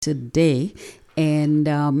today. And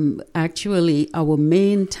actually, our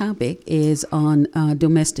main topic is on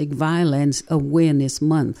Domestic Violence Awareness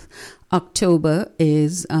Month. October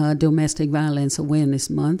is Domestic Violence Awareness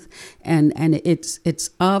Month, and it's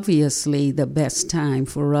obviously the best time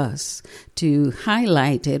for us to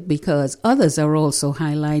highlight it because others are also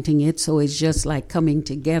highlighting it. So it's just like coming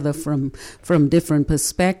together from different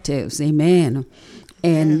perspectives. Amen.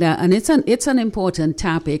 And it's an important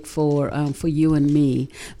topic for you and me.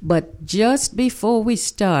 But just before we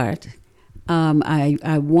start,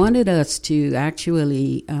 I wanted us to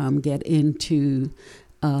actually get into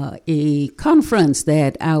a conference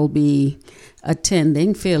that I'll be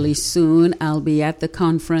attending fairly soon. I'll be at the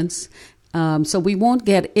conference, so we won't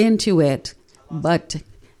get into it, but.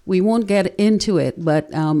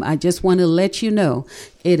 I just want to let you know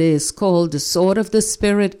it is called The Sword of the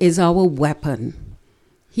Spirit is Our Weapon.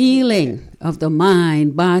 Healing of the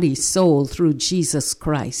mind, body, soul through Jesus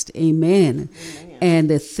Christ. Amen. And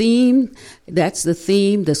the theme,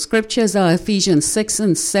 the scriptures are Ephesians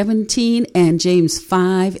 6:17 and James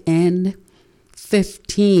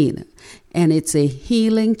 5:15. And it's a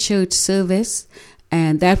healing church service.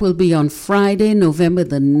 And that will be on Friday, November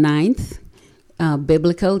the 9th.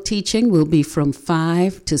 Biblical teaching will be from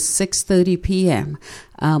 5 to 6:30 p.m.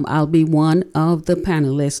 I'll be one of the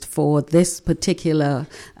panelists for this particular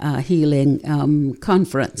healing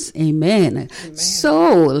conference. Amen.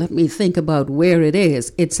 So let me think about where it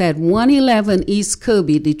is. It's at 111 East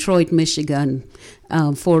Kirby, Detroit, Michigan,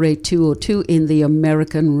 48202 in the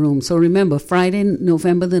American Room. So remember, Friday,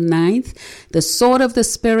 November the 9th, the sword of the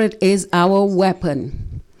Spirit is our weapon.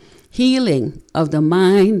 Healing of the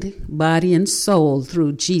mind, body, and soul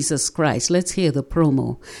through Jesus Christ. Let's hear the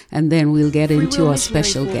promo, and then we'll get into our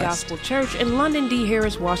special guest. Gospel Church in London D.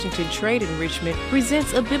 Harris, Washington Trade in Richmond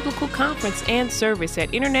presents a biblical conference and service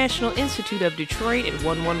at International Institute of Detroit at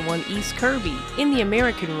 111 East Kirby in the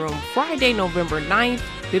American Room, Friday, November 9th.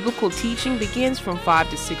 Biblical teaching begins from 5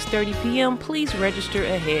 to 6:30 p.m. Please register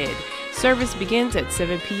ahead. Service begins at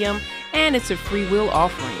 7 p.m. and it's a free will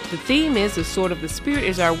offering. The theme is The Sword of the Spirit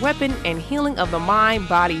is Our Weapon and Healing of the Mind,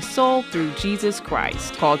 Body, Soul through Jesus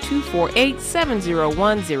Christ. Call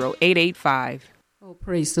 248-701-0885. Oh,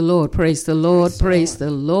 praise the Lord, praise the Lord, praise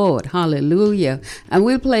the Lord. Hallelujah. And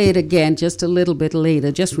we'll play it again just a little bit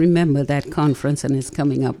later. Just remember that conference, and it's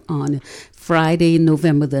coming up on Friday,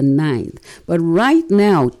 November the 9th. But right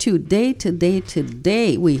now, today,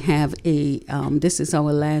 we have this is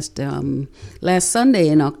our last Sunday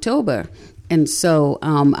in October. And so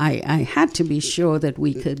I had to be sure that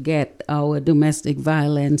we could get our domestic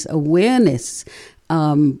violence awareness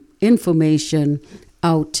information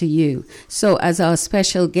out to you. So as our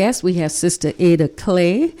special guest, we have Sister Ada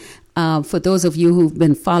Clay. For those of you who've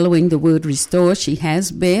been following the Word Restore, she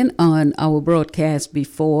has been on our broadcast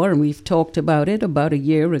before, and we've talked about it about a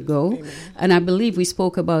year ago. Amen. And I believe we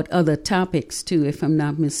spoke about other topics too, if I'm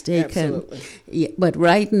not mistaken. Absolutely. Yeah, but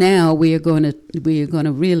right now we are going to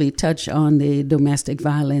really touch on the domestic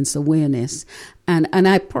violence awareness. And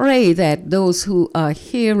I pray that those who are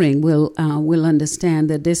hearing will understand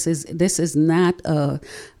that this is not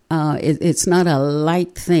it's not a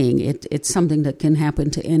light thing. It's something that can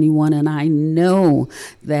happen to anyone, and I know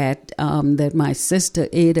that my sister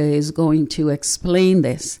Ada is going to explain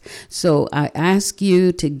this. So I ask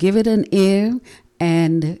you to give it an ear,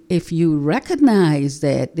 and if you recognize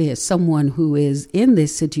that there's someone who is in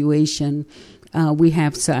this situation, we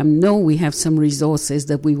have some resources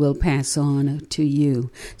that we will pass on to you.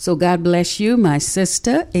 So God bless you, my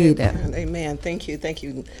sister Ada. Amen. Thank you,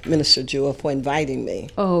 Minister Jewel, for inviting me.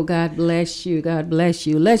 Oh, God bless you. God bless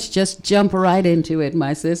you. Let's just jump right into it,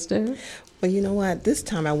 my sister. Well, you know what? This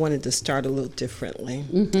time I wanted to start a little differently.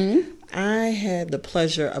 Mm-hmm. I had the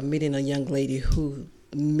pleasure of meeting a young lady who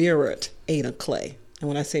mirrored Ada Clay. And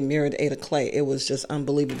when I say mirrored Ada Clay, it was just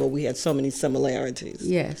unbelievable. We had so many similarities.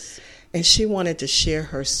 Yes. And she wanted to share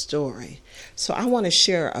her story. So I want to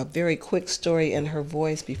share a very quick story in her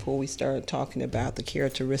voice before we start talking about the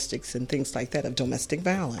characteristics and things like that of domestic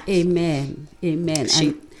violence. Amen. Amen.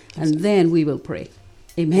 And then we will pray.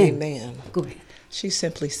 Amen. Amen. Go ahead. She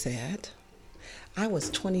simply said, I was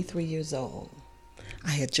 23 years old.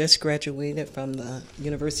 I had just graduated from the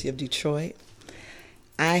University of Detroit.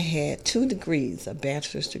 I had 2 degrees, a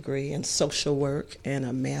bachelor's degree in social work and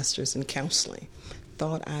a master's in counseling.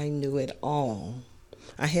 Thought I knew it all.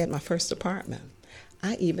 I had my first apartment.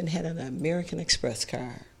 I even had an American Express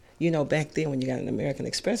card. You know, back then when you got an American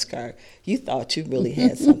Express card, you thought you really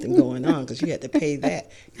had something going on because you had to pay that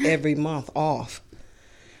every month off.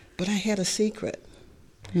 But I had a secret.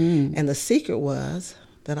 And the secret was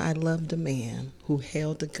that I loved a man who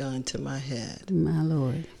held a gun to my head. My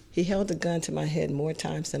Lord. He held the gun to my head more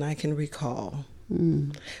times than I can recall.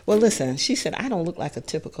 Mm. Well, listen, she said, I don't look like a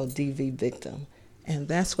typical DV victim. And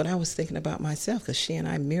that's what I was thinking about myself, because she and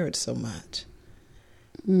I mirrored so much.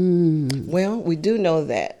 Mm. Well, we do know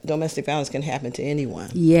that domestic violence can happen to anyone.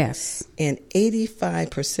 Yes. And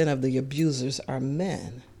 85% of the abusers are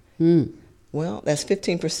men. Mm. Well, that's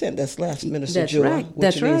 15%. That's less, Minister That's Jewel, right. which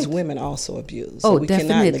That's means right. women also abuse. Oh, So we cannot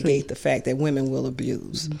definitely. negate the fact that women will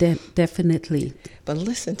abuse. Definitely. But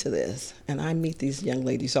listen to this, and I meet these young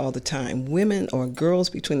ladies all the time. Women or girls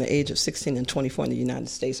between the age of 16 and 24 in the United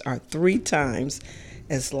States are 3 times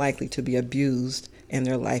as likely to be abused in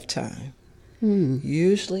their lifetime,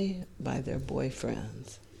 usually by their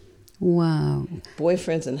boyfriends. Wow.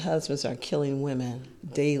 Boyfriends and husbands are killing women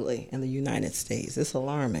daily in the United States. It's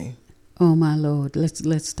alarming. Oh my Lord,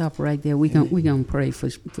 let's stop right there. We gonna pray for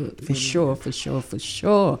sure,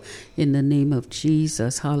 in the name of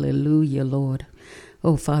Jesus. Hallelujah, Lord.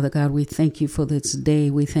 Oh Father God, we thank you for this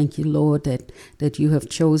day. We thank you, Lord, that you have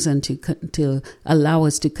chosen to allow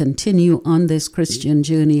us to continue on this Christian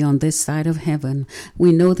journey on this side of heaven.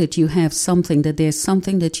 We know that you have something, that there's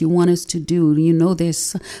something that you want us to do.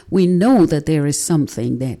 We know that there is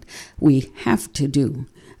something that we have to do.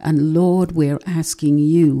 And Lord, we're asking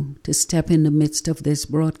you to step in the midst of this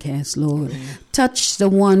broadcast, Lord. Amen. Touch the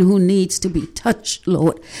one who needs to be touched,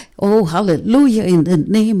 Lord. Oh, hallelujah, in the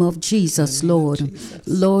name of Jesus, Lord. Jesus.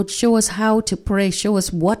 Lord, show us how to pray. Show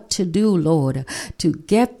us what to do, Lord, to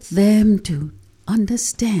get them to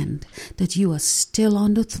understand that you are still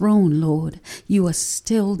on the throne, Lord. You are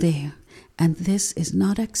still there. And this is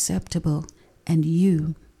not acceptable. And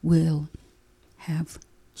you will have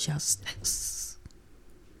justice.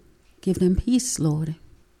 Give them peace, Lord.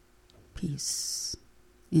 Peace.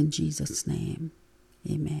 In Jesus' name.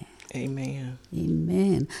 Amen. Amen.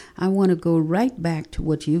 Amen. I want to go right back to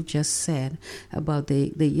what you've just said about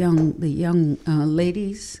the young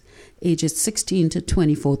ladies, ages 16 to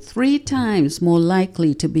 24, 3 times more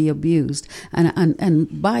likely to be abused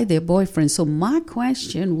and by their boyfriend. So my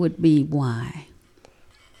question would be, why?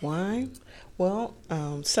 Why? Well,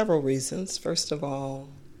 several reasons. First of all,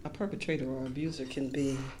 a perpetrator or abuser can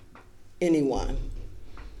be anyone.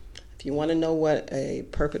 If you want to know what a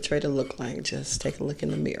perpetrator look like, just take a look in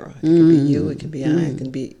the mirror. It could be you, it could be I, it can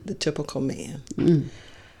be the typical man.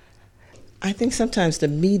 I think sometimes the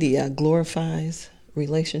media glorifies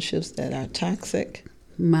relationships that are toxic.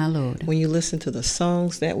 My Lord. When you listen to the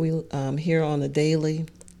songs that we hear on the daily,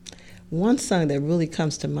 one song that really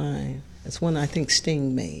comes to mind is one I think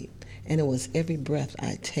Sting made, and it was Every Breath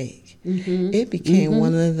I Take. It became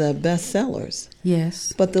one of the best sellers.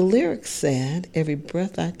 Yes. But the lyrics said, every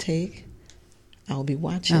breath I take, I'll be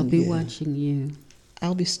watching you. I'll be watching you.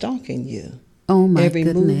 I'll be stalking you. Oh, my every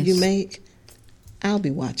goodness. move you make, I'll be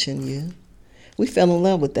watching you. We fell in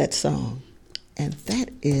love with that song. And that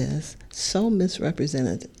is so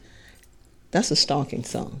misrepresented. That's a stalking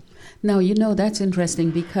song. Now, that's interesting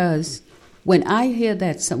because when I heard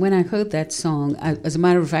that song, as a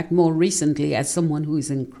matter of fact, more recently, as someone who is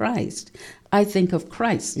in Christ, I think of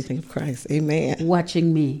Christ. You think of Christ. Amen.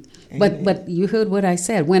 Watching me. Amen. But you heard what I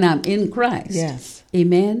said, when I'm in Christ. Yes.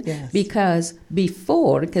 Amen? Yes. Because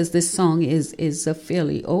this song is a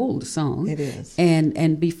fairly old song. It is.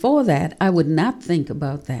 And before that, I would not think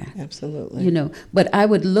about that. Absolutely. But I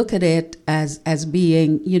would look at it as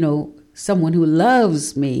being, someone who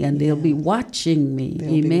loves me, and they'll be watching me.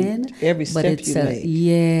 They'll Amen. be every step you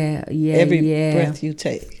make. Every breath you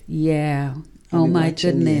take. Yeah. I'll Oh be my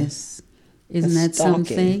watching goodness. Isn't That's that stalking.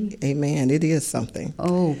 something? Amen. It is something.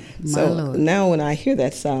 Oh my So Lord. now when I hear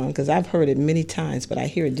that song, because I've heard it many times, but I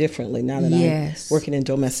hear it differently now that Yes. I'm working in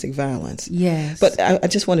domestic violence. Yes. But I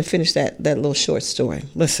just want to finish that little short story.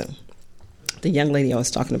 Listen, the young lady I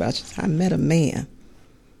was talking about, she said, I met a man.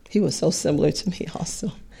 He was so similar to me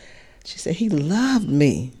also. She said, he loved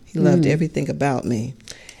me. He loved everything about me.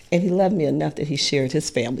 And he loved me enough that he shared his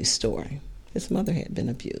family story. His mother had been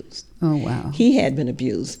abused. Oh, wow. He had been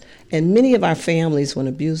abused. And many of our families, when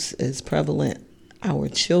abuse is prevalent, our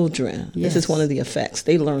children, Yes. this is one of the effects.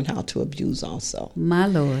 They learn how to abuse also. My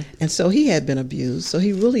Lord. And so he had been abused, so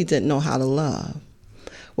he really didn't know how to love.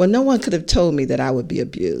 Well, no one could have told me that I would be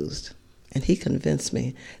abused. And he convinced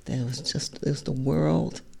me that it was the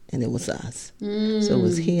world and it was us. So it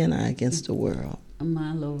was he and I against the world.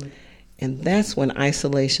 My Lord. And that's when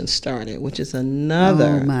isolation started, which is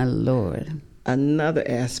another Oh, my Lord. another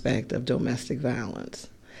aspect of domestic violence.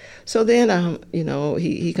 So then,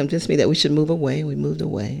 he convinced me that we should move away. We moved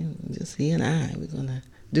away. Just he and I, we're going to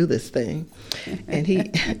do this thing. And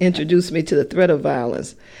he introduced me to the threat of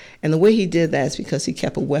violence. And the way he did that is because he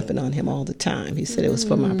kept a weapon on him all the time. He said it was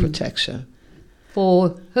for my protection.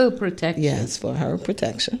 For her protection. Yes, for her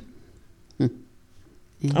protection.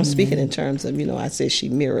 I'm speaking in terms of, I said she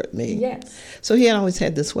mirrored me. Yes. So he had always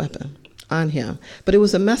had this weapon on him. But it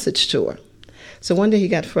was a message to her. So one day he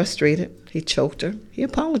got frustrated. He choked her. He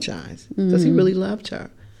apologized because he really loved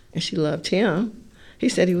her. And she loved him. He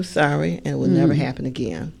said he was sorry and it would never happen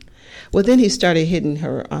again. Well, then he started hitting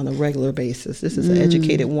her on a regular basis. This is an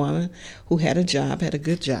educated woman who had a job, had a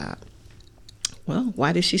good job. Well,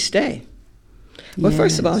 why did she stay? Well,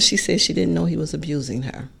 first of all, she said she didn't know he was abusing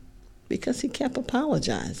her because he kept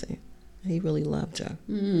apologizing. He really loved her.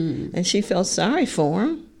 And she felt sorry for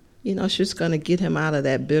him. She was going to get him out of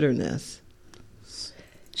that bitterness.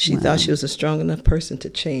 She thought she was a strong enough person to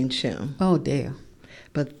change him. Oh, dear.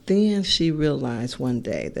 But then she realized one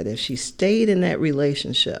day that if she stayed in that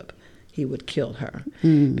relationship, he would kill her.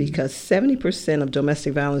 Because 70% of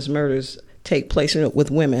domestic violence murders take place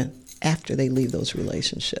with women after they leave those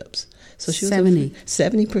relationships. So she was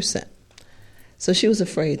 70%. So she was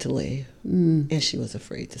afraid to leave, and she was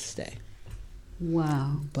afraid to stay.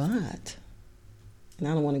 Wow. But, and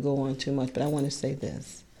I don't want to go on too much, but I want to say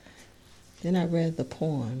this. Then I read the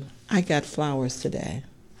poem, I Got Flowers Today.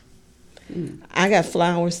 I got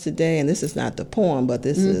flowers today, and this is not the poem, but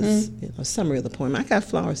this is a summary of the poem. I got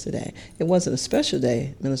flowers today. It wasn't a special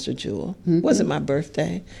day, Minister Jewel. It wasn't my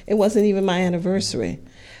birthday. It wasn't even my anniversary.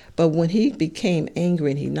 But when he became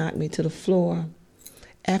angry and he knocked me to the floor,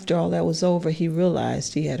 after all that was over, he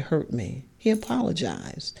realized he had hurt me. He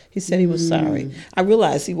apologized. He said he was sorry. I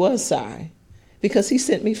realized he was sorry because he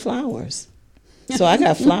sent me flowers. So I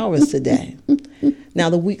got flowers today. Now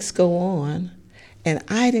the weeks go on. And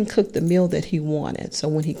I didn't cook the meal that he wanted. So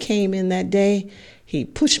when he came in that day, he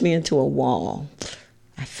pushed me into a wall.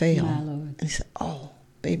 I fell. And he said, oh,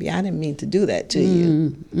 baby, I didn't mean to do that to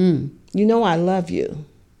you. You know I love you.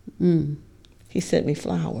 He sent me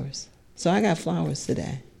flowers. So I got flowers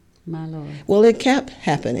today. My Lord. Well, it kept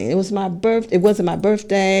happening. It was my birthday. It wasn't my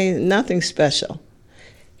birthday, nothing special.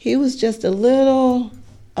 He was just a little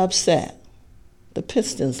upset. The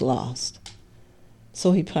Pistons lost.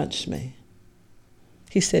 So he punched me.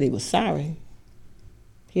 He said he was sorry.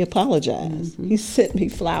 He apologized. He sent me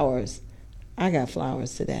flowers. I got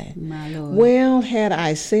flowers today. My Lord. Well, had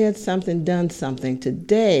I said something, done something,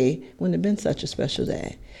 today wouldn't have been such a special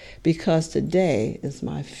day because today is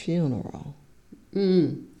my funeral.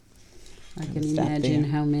 I can imagine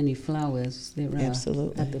how many flowers there are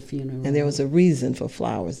at the funeral. And there was a reason for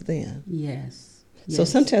flowers then. Yes. So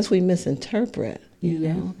sometimes we misinterpret, you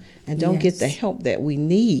know, and don't get the help that we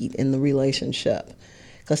need in the relationship.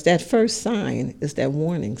 Because that first sign is that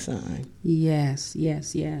warning sign. Yes.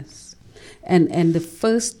 And the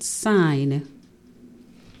first sign,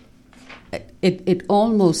 it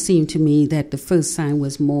almost seemed to me that the first sign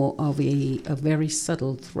was more of a very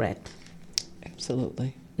subtle threat.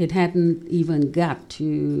 Absolutely. It hadn't even got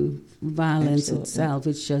to violence itself.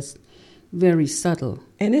 It's just very subtle.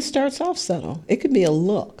 And it starts off subtle. It could be a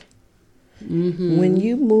look. When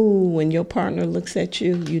you move, when your partner looks at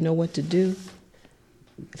you, you know what to do.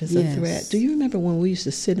 If it's a threat. Do you remember when we used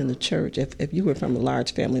to sit in the church, if you were from a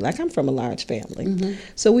large family, like I'm from a large family,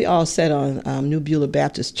 so we all sat on New Beulah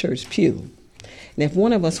Baptist Church pew. And if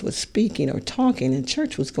one of us was speaking or talking and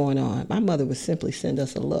church was going on, my mother would simply send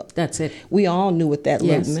us a look. That's it. We all knew what that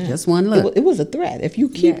look meant. Just one look. It was a threat. If you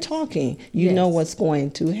keep talking, you know what's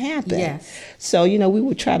going to happen. Yes. So, we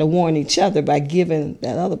would try to warn each other by giving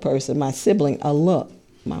that other person, my sibling, a look.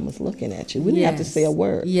 Mama's looking at you. We didn't have to say a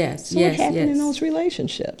word. So what happened in those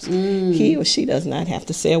relationships? He or she does not have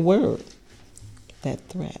to say a word. That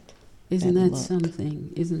threat. Isn't that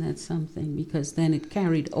something? Isn't that something? Because then it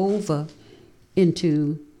carried over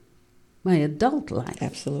into my adult life.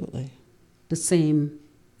 Absolutely. The same.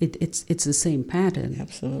 It's the same pattern.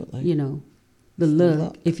 Absolutely. The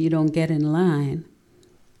look. If you don't get in line,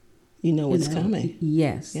 you know what's coming.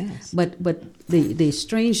 Yes. But the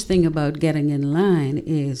strange thing about getting in line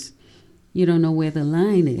is you don't know where the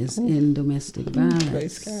line is in domestic violence.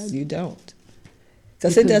 Praise God, you don't.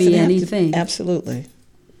 Because it doesn't be have anything. Absolutely.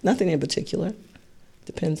 Nothing in particular.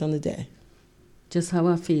 Depends on the day. Just how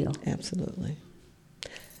I feel. Absolutely.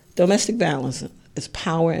 Domestic violence is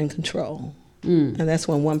power and control. And that's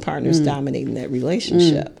when one partner is dominating that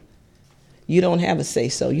relationship. You don't have a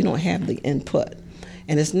say-so. You don't have the input.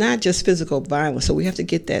 And it's not just physical violence, so we have to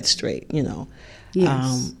get that straight,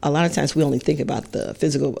 Yes. A lot of times we only think about the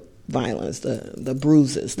physical violence, the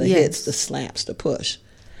bruises, the hits, the slaps, the push.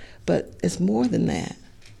 But it's more than that.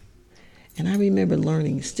 And I remember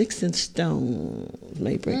learning sticks and stones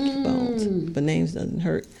may break your bones, but names doesn't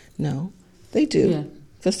hurt. No, they do,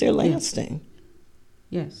 because they're lasting.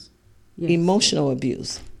 Yes. Emotional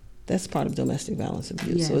abuse. That's part of domestic violence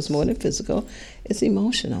abuse. Yes. So it's more than physical. It's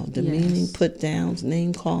emotional, demeaning, put downs,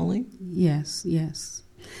 name calling. Yes.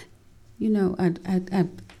 You know,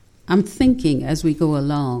 I'm thinking as we go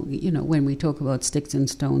along, you know, when we talk about sticks and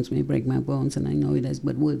stones may break my bones, and I know it is,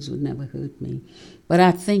 but words would never hurt me. But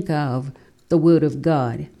I think of the Word of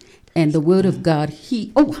God. And the Word of God,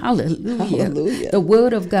 hallelujah. The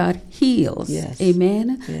Word of God heals. Yes.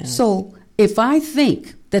 Amen. Yes. So if I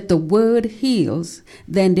think that the Word heals,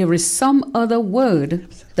 then there is some other word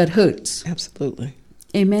that hurts. Absolutely.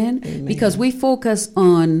 Amen? Amen. Because we focus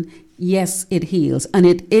on, yes, it heals. And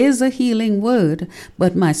it is a healing word.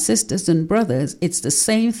 But my sisters and brothers, it's the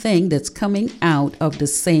same thing that's coming out of the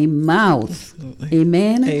same mouth. Absolutely.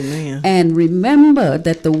 Amen? Amen. And remember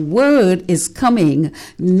that the word is coming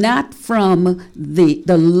not from the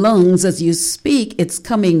lungs as you speak. It's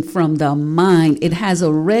coming from the mind. It has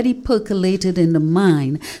already percolated in the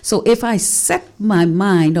mind. So if I set my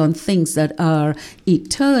mind on things that are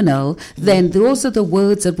eternal, then those are the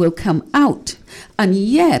words that will come out. And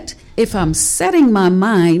yet, if I'm setting my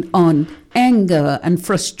mind on anger and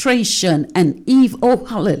frustration and evil,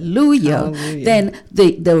 hallelujah, then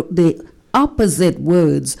the opposite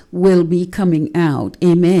words will be coming out.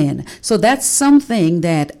 Amen. So that's something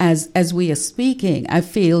that as we are speaking, I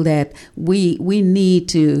feel that we need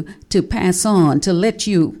to pass on, to let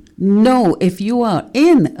you know if you are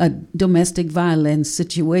in a domestic violence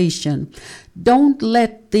situation, don't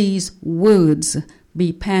let these words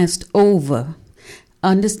be passed over.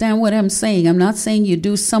 Understand what I'm saying. I'm not saying you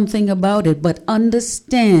do something about it, but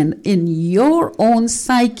understand in your own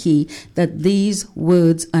psyche that these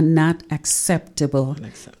words are not acceptable.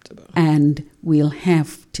 Unacceptable. And we'll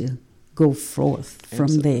have to go forth from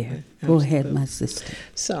Absolutely. there. Go ahead, my sister.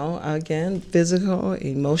 So, again, physical,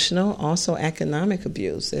 emotional, also economic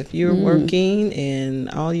abuse. If you're working and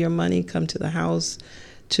all your money come to the house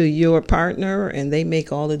to your partner and they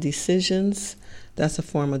make all the decisions, that's a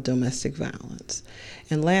form of domestic violence.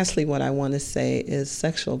 And lastly, what I want to say is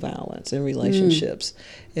sexual violence in relationships.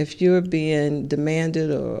 If you're being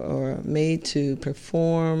demanded or made to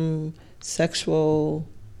perform sexual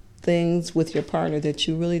things with your partner that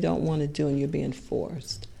you really don't want to do and you're being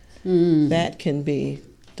forced, that can be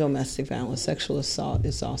domestic violence. Sexual assault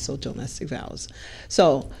is also domestic violence.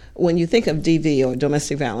 So when you think of DV or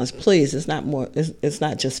domestic violence, please, it's not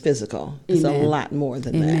just physical. It's a lot more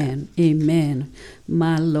than that. Amen.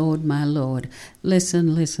 My Lord. Listen.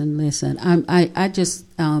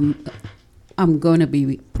 I'm going to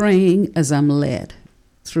be praying as I'm led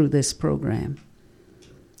through this program.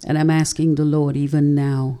 And I'm asking the Lord even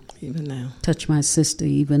now. Touch my sister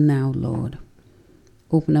even now, Lord.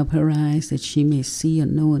 Open up her eyes that she may see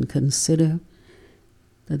and know and consider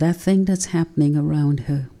that thing that's happening around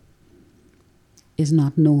her is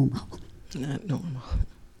not normal. Not normal.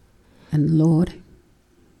 And Lord,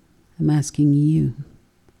 I'm asking you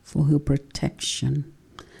for her protection.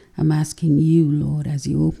 I'm asking you, Lord, as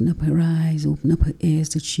you open up her eyes, open up her ears,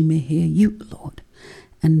 that she may hear you, Lord,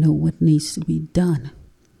 and know what needs to be done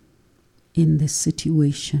in this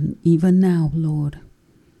situation. Even now, Lord,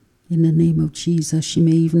 in the name of Jesus, she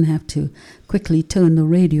may even have to quickly turn the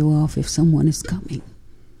radio off if someone is coming.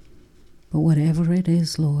 But whatever it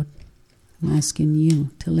is, Lord, I'm asking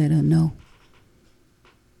you to let her know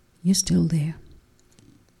you're still there.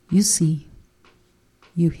 You see,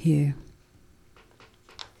 you hear,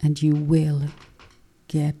 and you will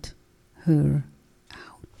get her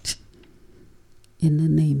out. In the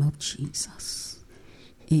name of Jesus.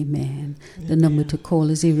 Amen. The number to call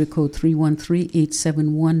is area code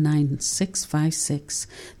 313-871-9656.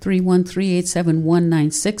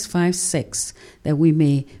 313-871-9656. That we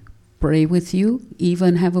may pray with you,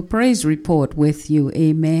 even have a praise report with you.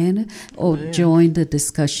 Amen. Or join the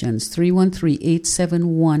discussions.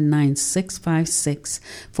 313-871-9656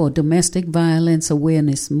 for Domestic Violence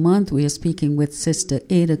Awareness Month. We are speaking with Sister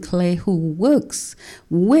Ada Clay, who works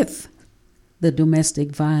with the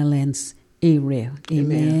domestic violence area.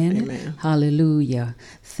 Amen. Hallelujah.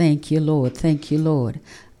 Thank you, Lord.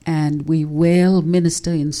 And we will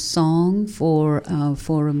minister in song for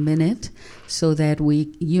a minute, so that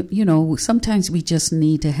we, you know, sometimes we just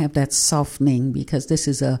need to have that softening, because this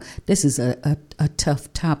is a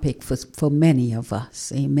tough topic for many of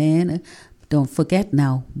us. Amen. Don't forget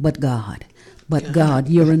now, but God,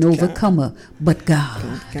 you're an overcomer, but God.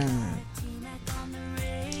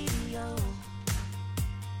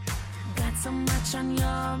 So much on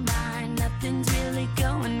your mind, nothing's really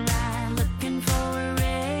going right. Looking for a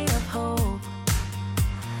ray of hope.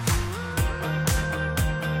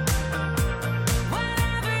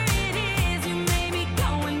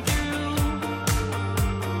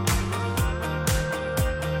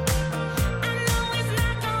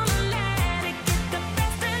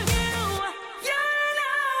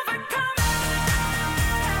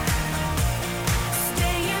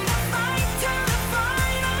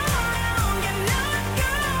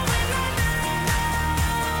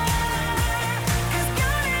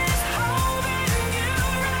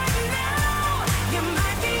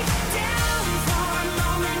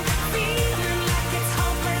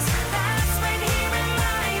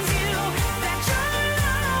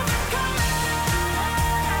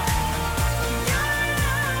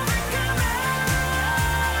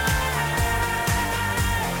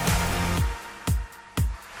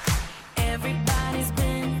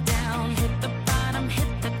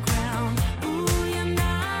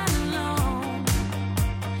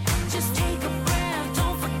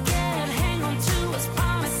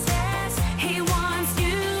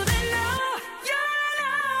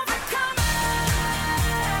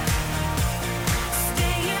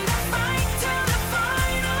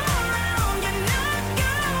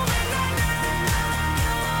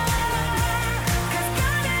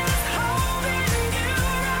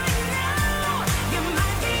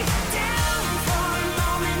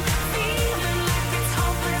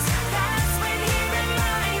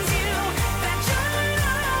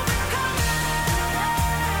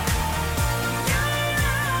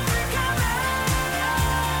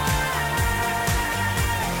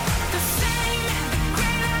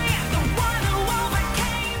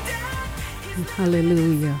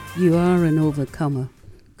 Hallelujah. You are an overcomer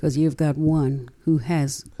because you've got one who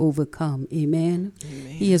has overcome. Amen? Amen.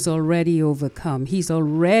 He has already overcome. He's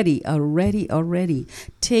already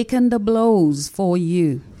taken the blows for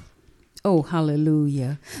you. Oh,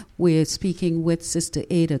 hallelujah. We're speaking with Sister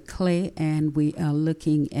Ada Clay, and we are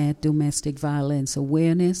looking at domestic violence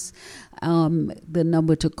awareness. The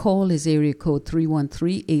number to call is area code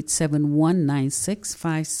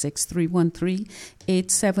 313-871-9656,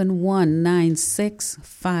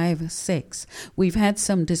 313-871-9656. We've had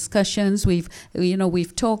some discussions. We've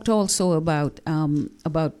talked also about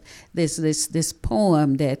this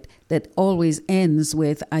poem that always ends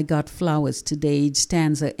with "I got flowers today." Each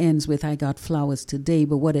stanza ends with "I got flowers today,"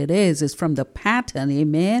 but what it is from the pattern,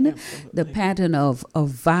 amen. Absolutely. The pattern of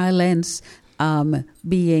violence.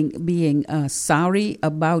 Being sorry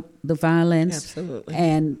about the violence, Absolutely.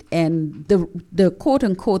 and the quote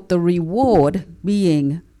unquote the reward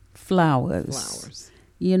being flowers. Flowers.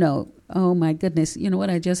 Oh my goodness, you know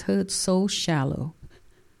what I just heard? So shallow.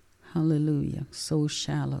 Hallelujah, so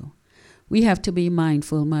shallow. We have to be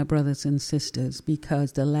mindful, my brothers and sisters,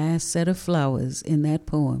 because the last set of flowers in that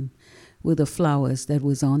poem were the flowers that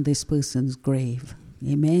was on this person's grave.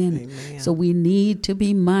 Amen. Amen. So we need to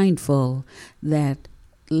be mindful that,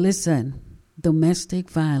 listen, domestic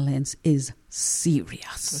violence is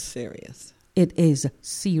serious. It's serious. It is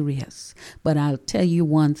serious. But I'll tell you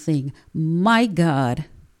one thing. My God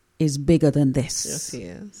is bigger than this. Yes, he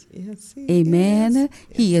is. Yes, he Amen. is.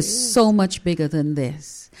 He Yes, is so much bigger than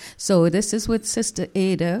this. So this is with Sister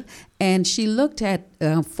Ada, and she looked at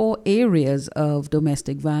 4 areas of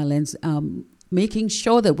domestic violence, making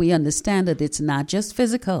sure that we understand that it's not just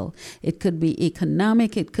physical. It could be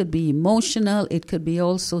economic, it could be emotional, it could be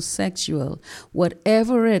also sexual.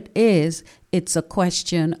 Whatever it is, it's a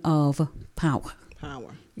question of power.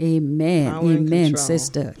 Power. Amen. Power and Amen, control.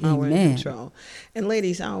 sister. Power Amen. and control. And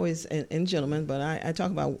ladies, I always, and gentlemen, but I talk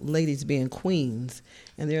about ladies being queens,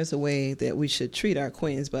 and there's a way that we should treat our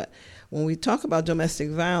queens. But when we talk about domestic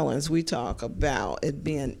violence, we talk about it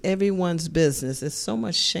being everyone's business. There's so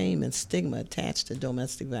much shame and stigma attached to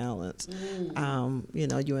domestic violence.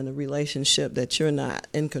 You're in a relationship that you're not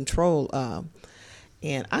in control of.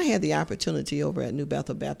 And I had the opportunity over at New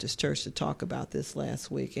Bethel Baptist Church to talk about this last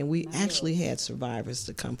week, and we actually had survivors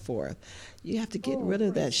to come forth. You have to get rid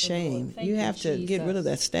of that shame. You have to get rid of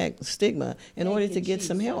that stigma in order to get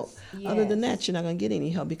some help. Yes. Other than that, you're not going to get any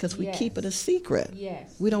help because we keep it a secret.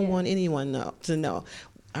 Yes. We don't want anyone to know.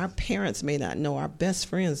 Our parents may not know. Our best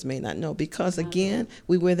friends may not know because, again,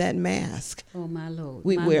 we wear that mask. Oh, my Lord.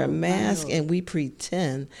 We my wear a Lord, my mask Lord. and we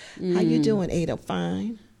pretend. How you doing, Ada?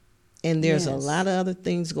 Fine. And there's a Yes. lot of other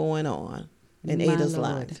things going on in My Ada's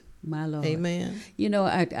Lord, life. My Lord. Amen.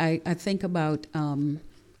 I think about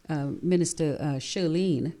Minister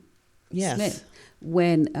Shirlene Yes. Smith.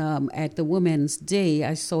 When at the Women's Day,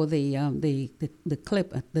 I saw the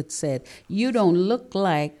clip that said, "You don't look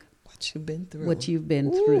like What you've been through. what you've been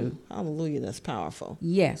Ooh, through." Hallelujah. That's powerful.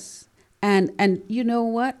 Yes. And you know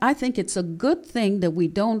what? I think it's a good thing that we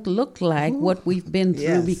don't look like what we've been through,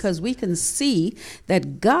 Yes. because we can see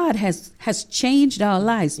that God has changed our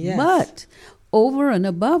lives. Yes. But over and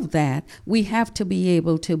above that, we have to be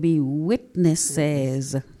able to be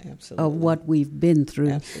witnesses Absolutely. of what we've been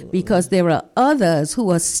through. Absolutely. Because there are others who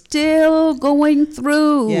are still going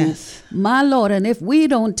through. Yes. My Lord, and if we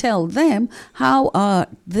don't tell them, how are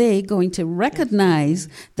they going to recognize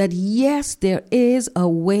that, yes, there is a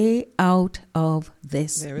way out of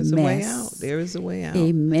this There is mess? a way out. There is a way out.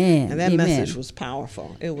 Amen. And that Amen. message was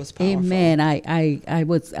powerful. It was powerful. Amen. I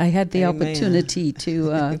had the Amen. opportunity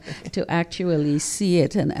to actually see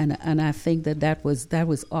it, and I think that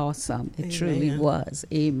was awesome. It truly Amen. was.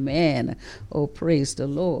 Amen. Oh, praise the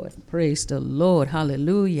Lord. Praise the Lord.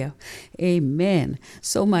 Hallelujah. Amen.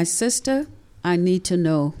 So, my sister, I need to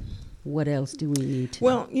know, what else do we need to know?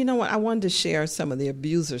 Well, you know what? I wanted to share some of the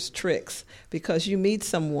abuser's tricks, because you meet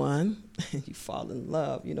someone and you fall in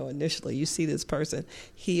love. Initially you see this person,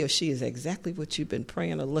 he or she is exactly what you've been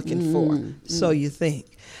praying or looking for. So you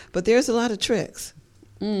think. But there's a lot of tricks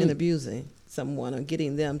in abusing someone or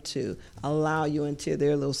getting them to allow you into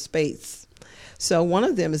their little space. So one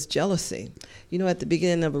of them is jealousy. At the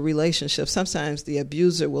beginning of a relationship, sometimes the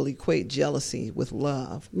abuser will equate jealousy with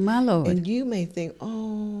love. My Lord. And you may think,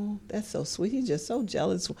 oh, that's so sweet. He's just so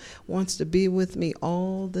jealous, wants to be with me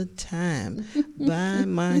all the time by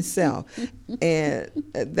myself. And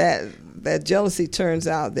that jealousy turns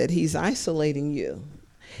out that he's isolating you.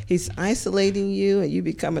 He's isolating you, and you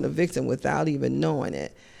becoming a victim without even knowing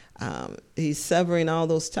it. He's severing all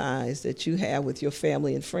those ties that you have with your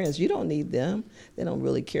family and friends. You don't need them. They don't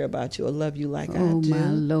really care about you or love you like I do. Oh, my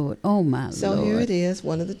Lord. Oh, my Lord. So here it is,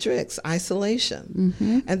 one of the tricks,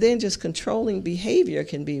 isolation. And then just controlling behavior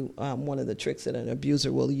can be one of the tricks that an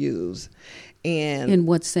abuser will use. And In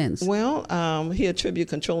what sense? well, he attribute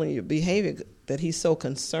controlling your behavior that he's so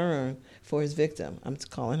concerned for his victim. I'm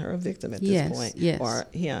calling her a victim at this point, or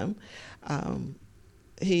him.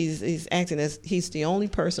 He's acting as he's the only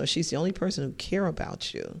person or she's the only person who care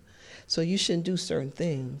about you. So you shouldn't do certain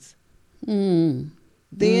things. Then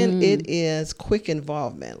it is quick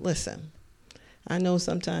involvement. Listen, I know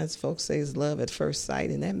sometimes folks say it's love at first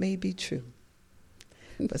sight, and that may be true.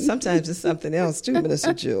 But sometimes it's something else too,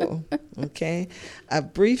 Minister Jewel. Okay? A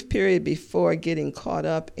brief period before getting caught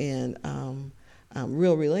up in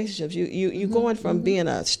real relationships. You're going from being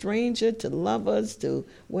a stranger to lovers to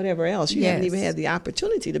whatever else. You haven't even had the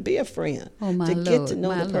opportunity to be a friend, to get to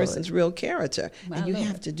know the person's real character. And you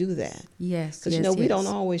have to do that. Yes, Because, we don't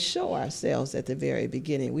always show ourselves at the very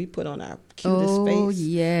beginning. We put on our cutest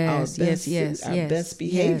face, our best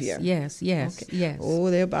behavior. Yes. Oh,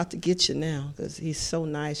 they're about to get you now because he's so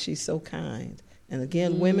nice, she's so kind. And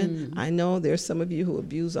again, women, I know there's some of you who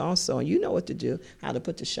abuse also, and you know what to do, how to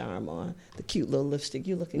put the charm on, the cute little lipstick.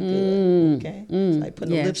 You're looking good, okay? It's like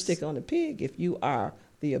putting a lipstick on a pig if you are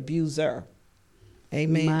the abuser.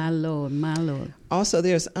 Amen. My Lord. Also,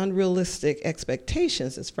 there's unrealistic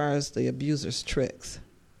expectations as far as the abuser's tricks.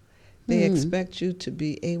 They expect you to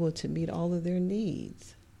be able to meet all of their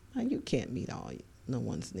needs. Now, you can't meet no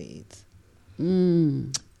one's needs.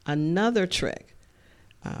 Another trick.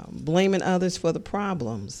 Blaming others for the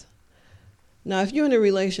problems. Now, if you're in a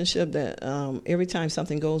relationship that every time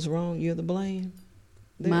something goes wrong, you're the blame,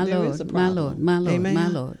 there is a problem. My Lord, Amen? my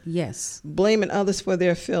Lord, yes. Blaming others for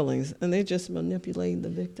their feelings, and they're just manipulating the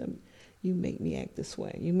victim. You make me act this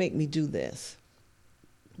way. You make me do this.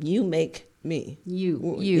 You make me.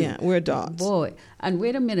 You. Yeah, we're dogs. Boy, and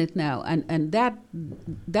wait a minute now, and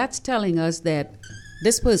that's telling us that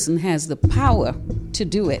this person has the power to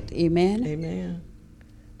do it. Amen? Amen.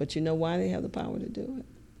 But you know why they have the power to do it?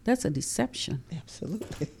 That's a deception.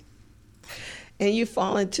 Absolutely. And you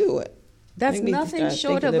fall into it. That's nothing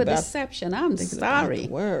short of a deception. I'm sorry.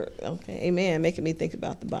 The word. Okay. Amen. Making me think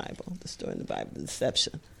about the Bible, the story in the Bible, the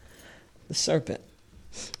deception, the serpent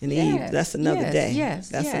and Eve. That's another day.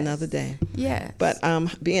 That's another day. Yes. But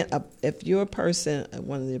if you're a person,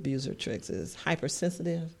 one of the abuser tricks is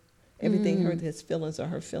hypersensitive. Everything hurt his feelings or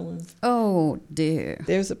her feelings. Oh, dear.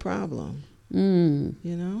 There's a problem. You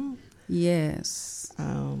know? Yes.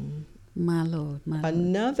 My Lord.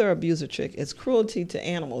 Another abuser trick is cruelty to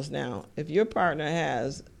animals. Now, if your partner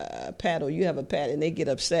has a pet or you have a pet and they get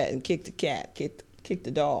upset and kick the cat, kick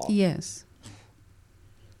the dog. Yes.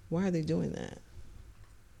 Why are they doing that?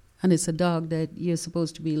 And it's a dog that you're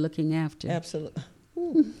supposed to be looking after. Absolutely.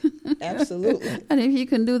 Absolutely. And if you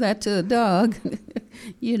can do that to a dog,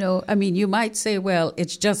 you might say, well,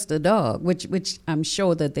 it's just a dog, which I'm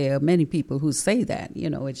sure that there are many people who say that,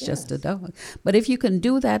 it's just a dog. But if you can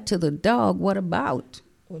do that to the dog, what about?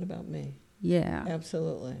 What about me? Yeah.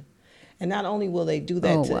 Absolutely. And not only will they do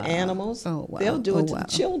that to animals, they'll do it to the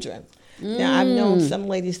children. Now, I've known some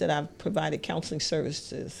ladies that I've provided counseling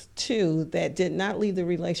services to that did not leave the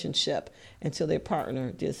relationship until their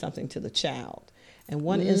partner did something to the child. And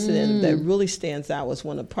one incident that really stands out was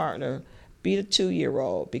when a partner beat a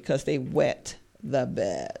 2-year-old because they wet the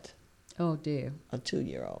bed. Oh, dear. A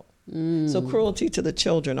 2-year-old. So cruelty to the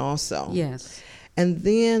children also. Yes. And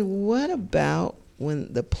then what about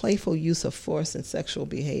when the playful use of force in sexual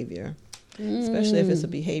behavior, especially if it's a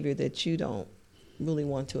behavior that you don't really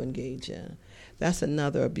want to engage in? That's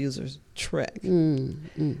another abuser's trick.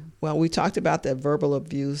 Well, we talked about that verbal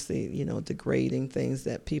abuse, the degrading things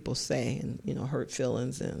that people say and hurt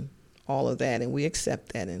feelings and all of that, and we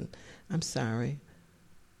accept that and I'm sorry,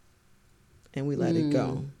 and we let it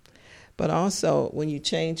go. But also when you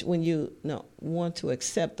want to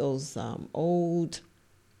accept those old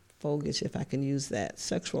fogish, if I can use that,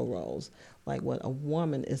 sexual roles, like what a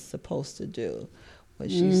woman is supposed to do, what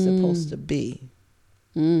she's supposed to be.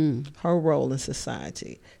 Her role in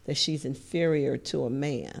society, that she's inferior to a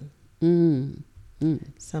man.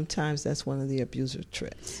 Sometimes that's one of the abuser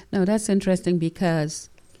tricks. No, that's interesting because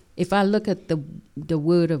if I look at the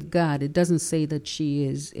Word of God, it doesn't say that she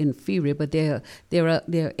is inferior, but there are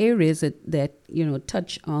areas that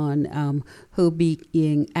touch on her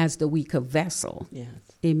being as the weaker vessel. Yes.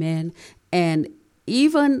 Amen. And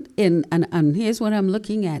even and here's what I'm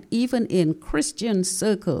looking at, even in Christian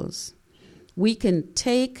circles, we can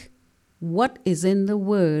take what is in the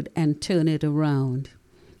Word and turn it around.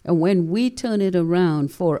 And when we turn it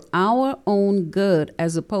around for our own good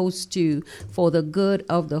as opposed to for the good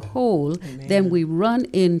of the whole, Amen. then we run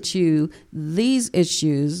into these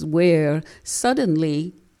issues where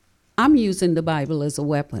suddenly I'm using the Bible as a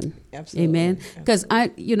weapon. Absolutely. Amen. Because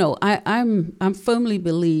I'm firmly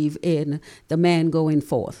believe in the man going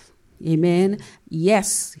forth. Amen.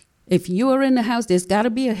 Yes. If you are in the house, there's got to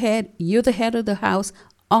be a head. You're the head of the house.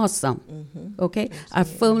 Awesome. Mm-hmm. Okay. Absolutely. I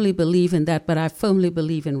firmly believe in that, but I firmly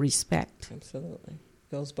believe in respect. Absolutely.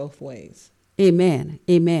 Goes both ways. Amen.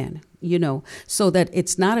 Amen. So that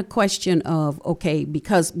it's not a question of, okay,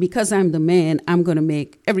 because I'm the man, I'm going to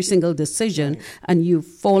make every single decision, Right. and you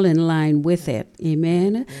fall in line with it.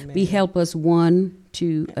 Amen. Amen. We help us one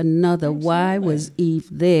to another. Absolutely. Why was Eve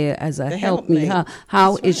there as a The help me? helpmate.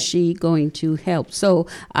 How That's is right. she going to help? So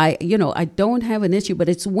I don't have an issue, but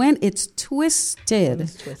it's when it's twisted, When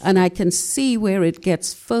it's twisted. and I can see where it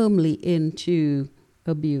gets firmly into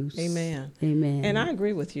abuse. Amen. Amen. And I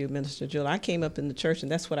agree with you, Minister Jill. I came up in the church,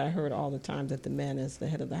 and that's what I heard all the time, that the man is the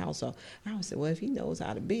head of the household. I always said, well, if he knows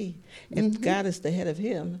how to be, if God is the head of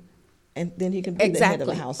him, and then he can be the head of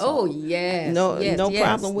the household. Oh, yes. No, yes, no yes,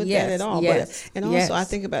 problem with yes, that at all. Yes, But, and also, I yes.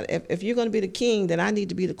 think about it, if you're going to be the king, then I need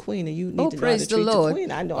to be the queen, and you need to know how praise to the treat the Lord.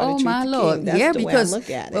 queen. I know how to Oh, treat my the Lord. king. That's yeah, the because, way I look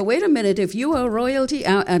at it. well, wait a minute. If you are royalty,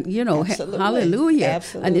 Absolutely. hallelujah.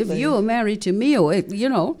 Absolutely. And if you are married to me,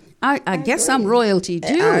 I guess agree. I'm royalty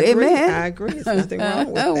too. I agree. Amen. I agree. There's nothing wrong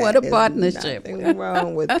with that. What a There's partnership. Nothing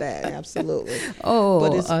wrong with that. Absolutely. Oh,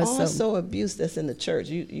 but it's awesome. also abuse that's in the church.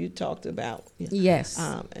 You talked about. Yes.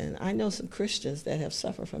 And I know some Christians that have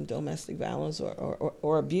suffered from domestic violence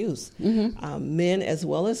or abuse, Mm-hmm. men as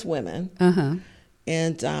well as women. Uh-huh.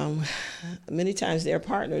 And many times their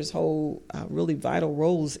partners hold really vital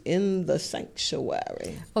roles in the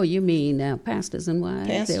sanctuary. Oh, you mean pastors and wives,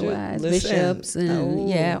 Pastor, their wives, listen. bishops, and Oh.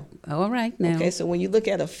 yeah. All right now. Okay, so when you look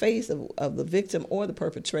at a face of the victim or the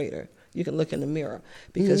perpetrator, you can look in the mirror,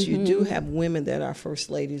 because you do have women that are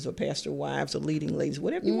first ladies or pastor wives or leading ladies,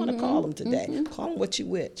 whatever you want to call them today. Call them what you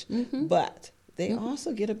wish. But they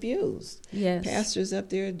also get abused. Yes. Pastor's up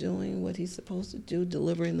there doing what he's supposed to do,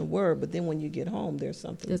 delivering the word, but then when you get home, there's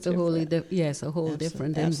something It's a different. a whole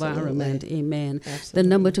different Absolutely. environment. Amen. The Absolutely.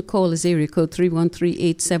 number to call is area code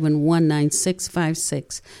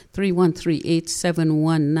 313-871-9656.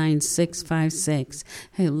 313-871-9656.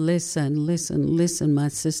 Hey, listen, my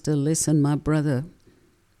sister, listen, my brother.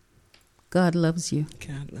 God loves you.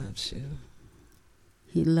 God loves you.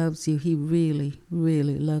 He loves you. He really,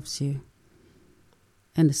 really loves you.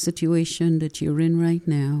 And the situation that you're in right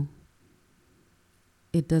now,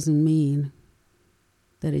 it doesn't mean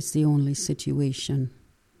that it's the only situation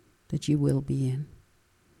that you will be in.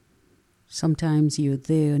 Sometimes you're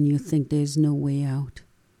there and you think there's no way out.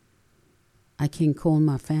 I can't call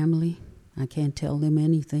my family. I can't tell them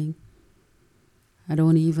anything. I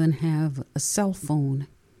don't even have a cell phone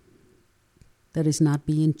that is not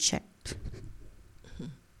being checked.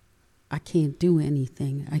 I can't do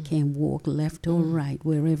anything. I can't walk left or right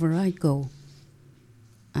wherever I go.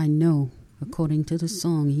 I know, according to the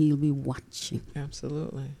song, he'll be watching.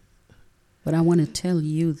 Absolutely. But I want to tell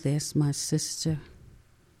you this, my sister.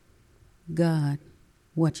 God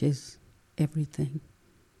watches everything.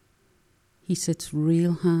 He sits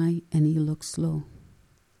real high and he looks low.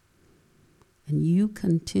 And you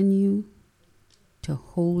continue to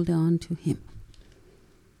hold on to him.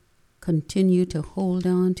 Continue to hold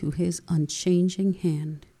on to his unchanging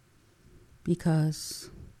hand, because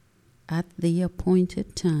at the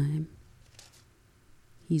appointed time,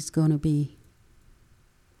 it's going to be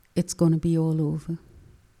all over.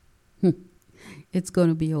 It's going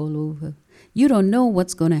to be all over. You don't know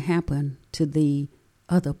what's going to happen to the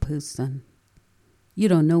other person. You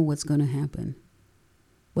don't know what's going to happen.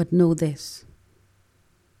 But know this.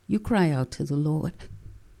 You cry out to the Lord.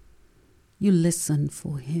 You listen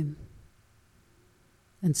for him.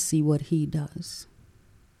 And see what he does.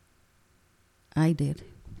 I did.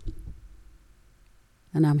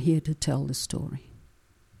 And I'm here to tell the story.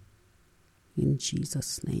 In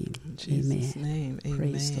Jesus' name. In Jesus' Amen. name. Amen.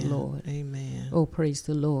 Praise the Lord. Amen. Oh, praise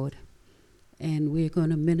the Lord. And we're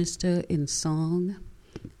going to minister in song.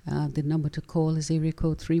 The number to call is area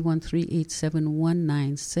code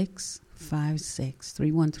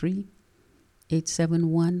 313-871-9656.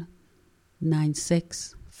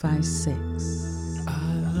 313-871-9656.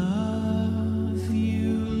 I love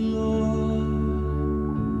you, Lord,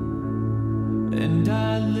 and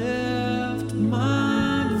I lift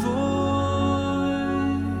my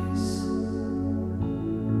voice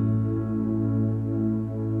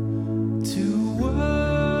to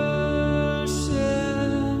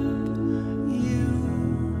worship you,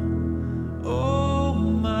 oh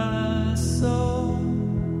my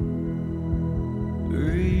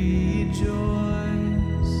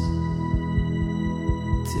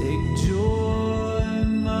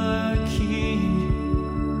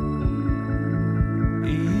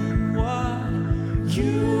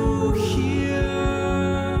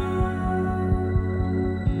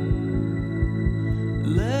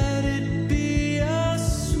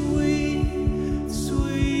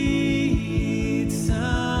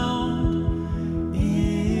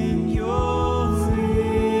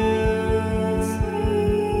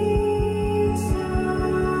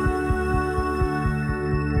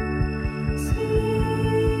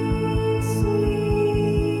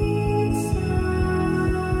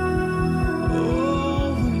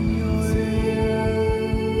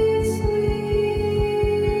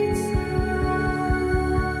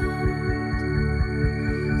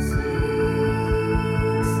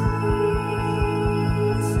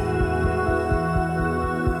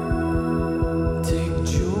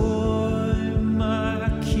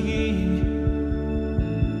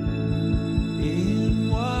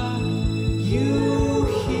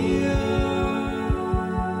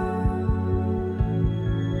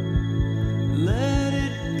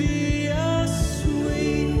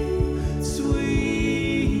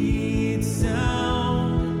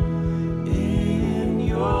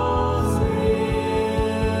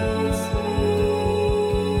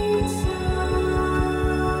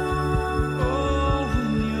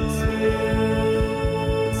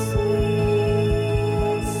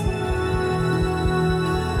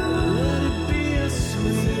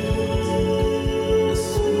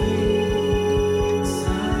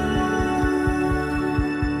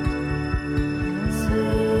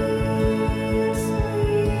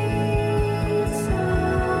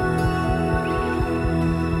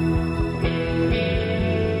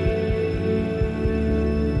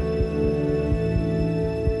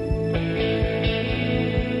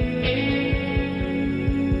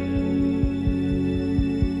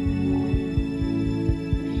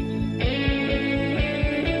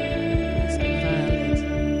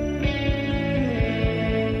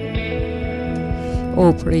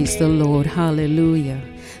Oh, praise the Lord. Hallelujah.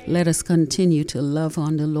 Let us continue to love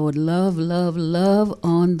on the Lord. Love, love, love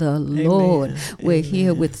on the Lord. We're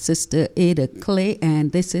here with Sister Ada Clay,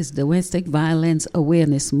 and this is Domestic Violence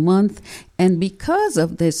Awareness Month. And because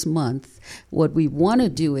of this month, what we want to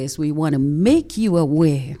do is we want to make you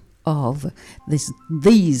aware of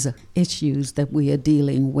these issues that we are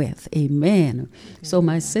dealing with. Amen. So,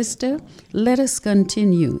 my sister, let us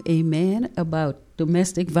continue, amen, about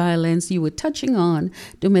domestic violence. You were touching on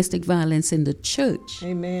domestic violence in the church.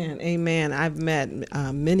 Amen. Amen. I've met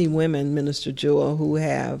many women, Minister Jewel, who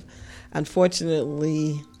have,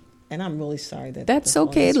 unfortunately, and I'm really sorry that that's the phone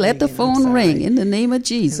okay. is Let the ringing. phone ring in the name of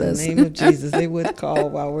Jesus. In the name of Jesus, they would call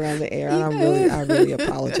while we're on the air. And I really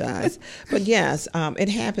apologize. But yes, it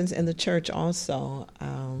happens in the church also.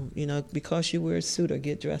 Because you wear a suit or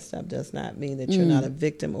get dressed up does not mean that you're not a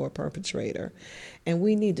victim or a perpetrator. And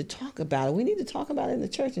we need to talk about it. We need to talk about it in the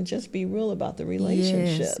church and just be real about the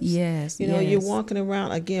relationships. Yes. You're walking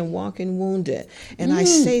around, again, walking wounded. And I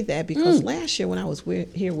say that because last year when I was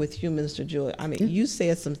here with you, Minister Joy, you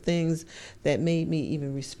said some things that made me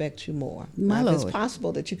even respect you more. My Lord. If Lord. it's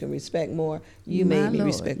possible that you can respect more, you My made me Lord,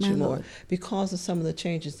 respect my you more Lord. because of some of the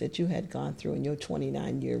changes that you had gone through in your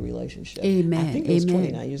 29-year relationship. Amen. I think it was Amen.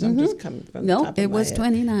 29 years. I'm just coming from the No, top of it my was head.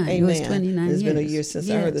 29. Amen. It was 29 It's been a years. year since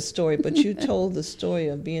I heard the Yes. story, but you told the story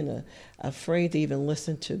of being afraid to even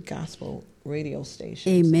listen to gospel radio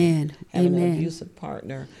stations. Amen. Having Amen. an abusive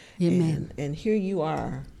partner. Amen. And here you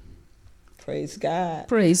are. Praise God.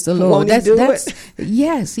 Praise the Lord. Won't he do it?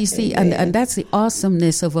 Yes, you see, Amen. and that's the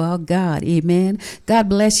awesomeness of our God. Amen. God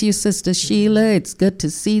bless you, Sister Sheila. It's good to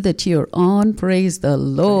see that you're on. Praise the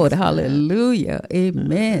Lord. Praise Hallelujah.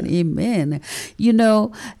 Amen. Amen. You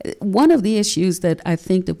know, one of the issues that I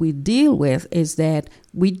think that we deal with is that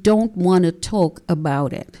we don't want to talk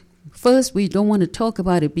about it. First, we don't want to talk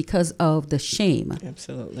about it because of the shame.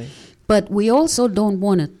 Absolutely. But we also don't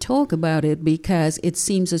want to talk about it because it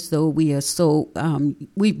seems as though we are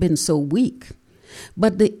we've been so weak.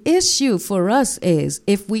 But the issue for us is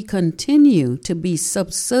if we continue to be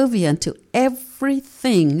subservient to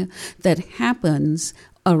everything that happens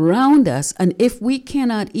around us, and if we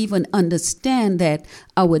cannot even understand that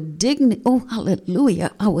our dignity,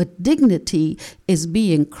 our dignity is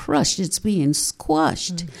being crushed, it's being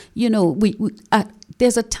squashed.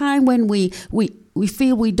 There's a time when we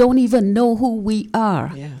feel we don't even know who we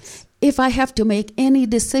are. Yes. If I have to make any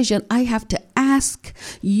decision, I have to ask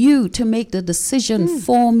you to make the decision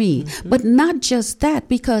for me. But not just that,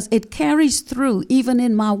 because it carries through even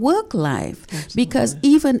in my work life. Absolutely. Because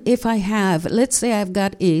even if I have, let's say I've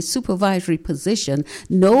got a supervisory position,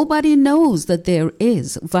 nobody knows that there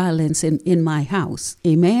is violence in my house.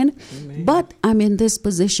 Amen? Amen. But I'm in this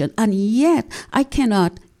position, and yet I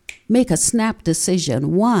cannot make a snap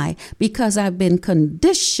decision. Why? Because I've been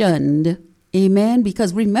conditioned. Amen.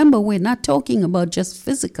 Because remember, we're not talking about just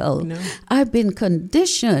physical. No. I've been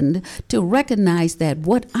conditioned to recognize that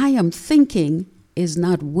what I am thinking is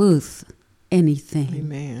not worth anything.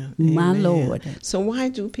 Amen. My Amen. Lord. So why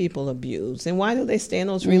do people abuse? And why do they stay in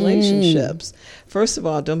those relationships? First of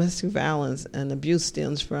all, domestic violence and abuse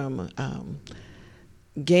stems from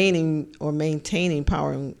gaining or maintaining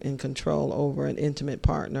power and control over an intimate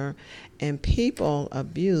partner. And people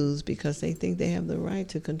abuse because they think they have the right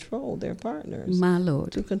to control their partners. My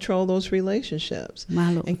Lord. To control those relationships.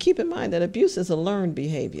 My Lord. And keep in mind that abuse is a learned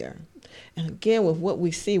behavior. And again, with what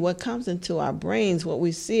we see, what comes into our brains, what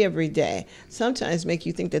we see every day, sometimes make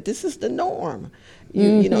you think that this is the norm.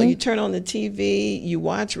 You turn on the TV, you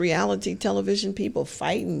watch reality television, people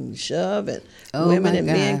fight and shove, and women and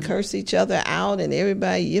men curse each other out, and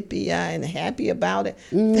everybody yippee-yi and happy about it.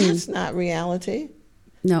 That's not reality.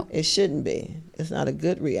 No. It shouldn't be. It's not a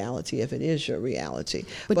good reality if it is your reality.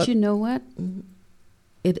 But you know what?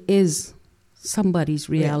 It is somebody's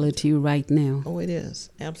reality right now. Oh, it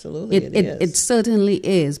is. Absolutely it is. It certainly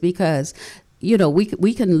is, because,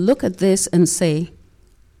 we can look at this and say,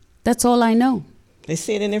 that's all I know. They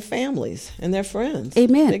see it in their families and their friends.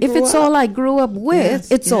 Amen. If it's all I grew up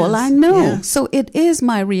with, it's all I know. Yes. So it is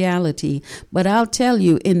my reality. But I'll tell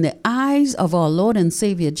you, in the eyes of our Lord and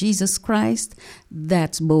Savior Jesus Christ,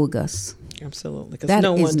 that's bogus. Absolutely. Because That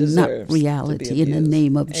no is one deserves not reality to be in the abused.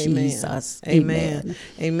 name of Amen. Jesus. Amen.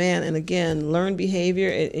 Amen. And again, learned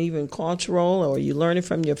behavior, even cultural, or you learn it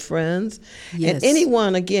from your friends. Yes. And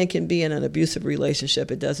anyone, again, can be in an abusive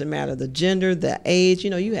relationship. It doesn't matter the gender, the age.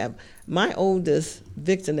 You have My oldest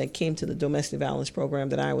victim that came to the domestic violence program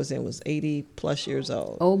that I was in was 80 plus years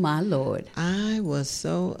old. Oh, my Lord. I was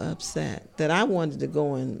so upset that I wanted to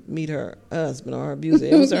go and meet her husband or her abuser.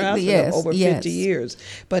 It was her husband Yes, of over yes. 50 years.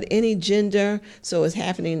 But any gender, so it's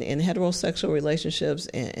happening in heterosexual relationships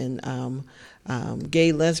and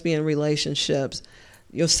gay, lesbian relationships.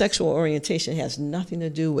 Your sexual orientation has nothing to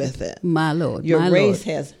do with it. My Lord. Your my race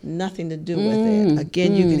Lord. has nothing to do with it.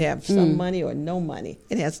 Again, you can have some money or no money.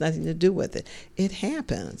 It has nothing to do with it. It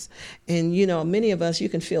happens. And, you know, many of us, you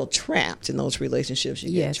can feel trapped in those relationships. You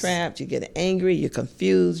Yes. get trapped, you get angry, you're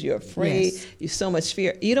confused, you're afraid, Yes. you so much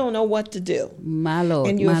fear. You don't know what to do. My Lord.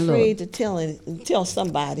 And you're my afraid Lord. to tell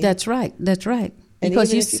somebody. That's right. That's right. and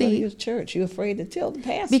Because even you if you go to see, your church, you're afraid to tell the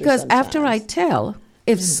pastor because after I sometimes. tell,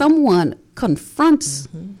 if someone confronts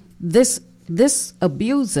this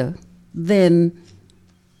abuser, then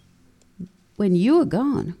when you're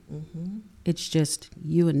gone, it's just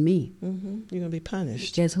you and me. You're going to be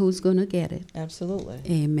punished. Just who's going to get it? Absolutely.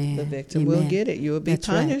 Amen. The victim Amen. will get it. You will be That's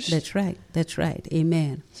punished. Right. That's right. That's right.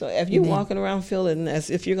 Amen. So if you're Amen. walking around feeling as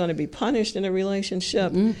if you're going to be punished in a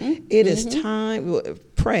relationship, it is time.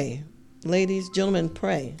 Pray. Ladies, gentlemen,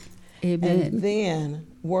 pray. Amen. And then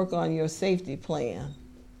work on your safety plan.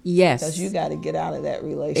 Yes. Because you got to get out of that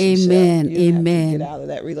relationship. Amen. You have Amen. to get out of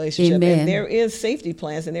that relationship. Amen. And there is safety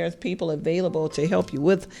plans, and there's people available to help you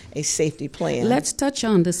with a safety plan. Let's touch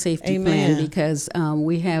on the safety Amen. plan because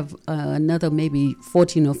we have another maybe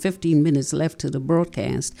 14 or 15 minutes left to the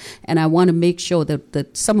broadcast. And I want to make sure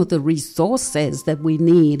that some of the resources that we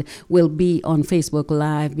need will be on Facebook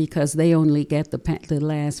Live because they only get the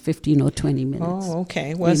last 15 or 20 minutes. Oh,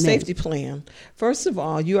 okay. Well, Amen. safety plan. First of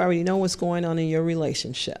all, you already know what's going on in your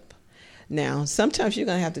relationship. Now, sometimes you're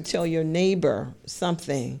going to have to tell your neighbor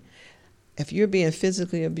something. If you're being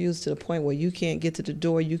physically abused to the point where you can't get to the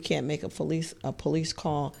door, you can't make a police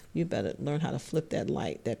call, you better learn how to flip that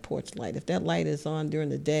light, that porch light. If that light is on during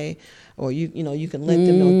the day, or you can let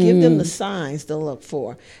them know, give them the signs to look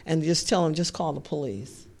for, and just tell them, just call the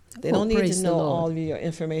police. They don't need praise to the know Lord. all of your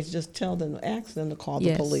information. Just tell them, ask them to call the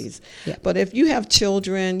Yes. police. Yeah. But if you have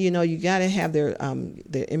children, you got to have their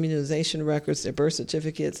immunization records, their birth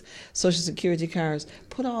certificates, Social Security cards.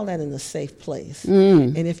 Put all that in a safe place.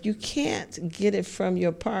 And if you can't get it from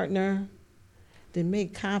your partner, then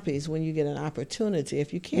make copies when you get an opportunity.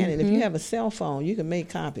 If you can, and if you have a cell phone, you can make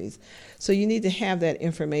copies. So you need to have that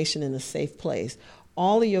information in a safe place.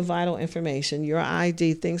 All of your vital information, your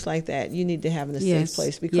ID, things like that, you need to have in a Yes, safe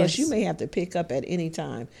place because yes. you may have to pick up at any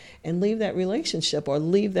time and leave that relationship or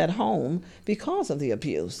leave that home because of the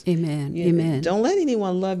abuse. Amen. You- Amen. Don't let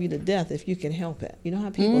anyone love you to death if you can help it. You know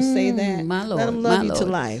how people say that? my Lord, let them love my you to Lord.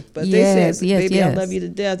 life. But Yes, they say, yes, baby, I yes. love you to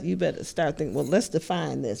death. You better start thinking, well, let's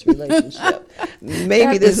define this relationship.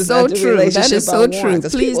 Maybe That this is is so not the true. That relationship is so I want, true.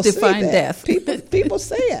 'cause Please people say define that. death. People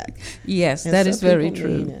say it. Yes, And that some is very people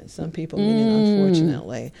mean true. it. Some people mean it, unfortunately.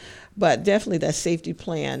 But definitely that safety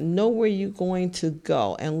plan. Know where you're going to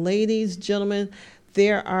go. And ladies, gentlemen,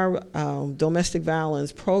 there are domestic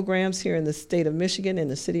violence programs here in the state of Michigan, in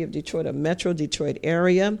the city of Detroit, a metro Detroit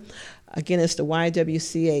area. Again, it's the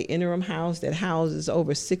YWCA Interim House that houses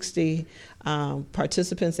over 60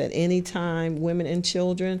 participants at any time, women and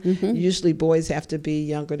children. Usually boys have to be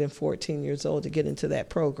younger than 14 years old to get into that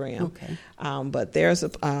program. Okay. But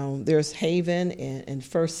there's Haven and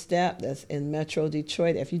First Step that's in Metro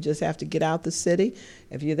Detroit. If you just have to get out the city,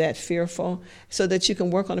 if you're that fearful, so that you can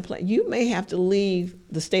work on a plan. You may have to leave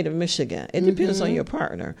the state of Michigan. It depends on your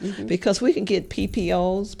partner because we can get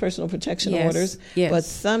PPOs, personal protection Yes, orders. yes. But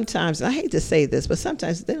sometimes, I hate to say this, but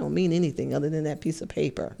sometimes they don't mean anything other than that piece of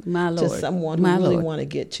paper My to Lord, someone who my really Lord. want to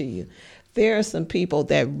get to you. There are some people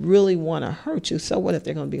that really want to hurt you. So what if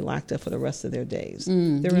they're going to be locked up for the rest of their days?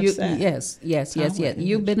 They're upset. Yes. wouldn't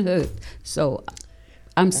You've been hurt. So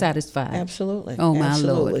I'm satisfied. Absolutely. Oh, my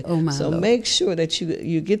Absolutely. Lord. Oh, my so Lord. make sure that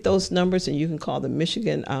you get those numbers, and you can call the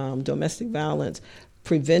Michigan Domestic Violence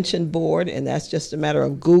Prevention Board, and that's just a matter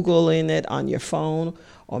of Googling it on your phone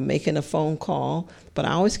or making a phone call. But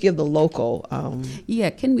I always give the local Yeah,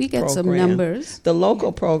 can we get some program. numbers? The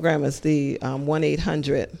local program is the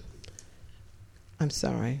 1-800. I'm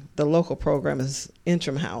sorry. The local program is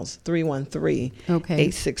Interim House,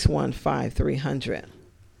 313-861-5300.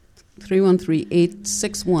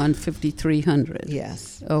 313-861-5300.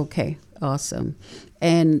 Yes. Okay, awesome.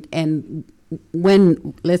 And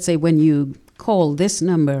when, let's say, when you call this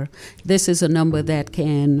number, this is a number that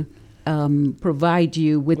can provide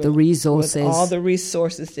you with the resources. With all the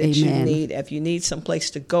resources that you Amen. need. If you need some place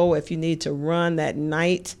to go, if you need to run that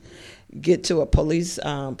night, get to a police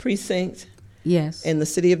precinct, Yes. in the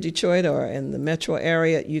city of Detroit or in the metro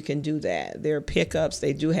area, you can do that. There are pickups.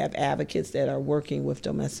 They do have advocates that are working with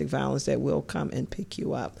domestic violence that will come and pick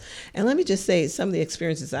you up. And let me just say some of the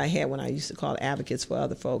experiences I had when I used to call advocates for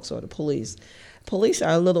other folks or the police. Police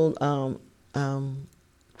are a little,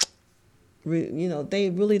 they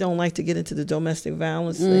really don't like to get into the domestic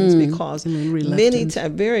violence things because many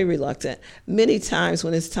times, very reluctant. Many times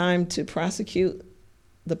when it's time to prosecute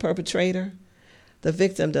the perpetrator, the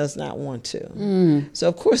victim does not want to. So,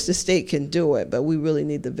 of course, the state can do it, but we really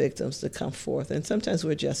need the victims to come forth. And sometimes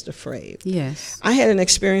we're just afraid. Yes. I had an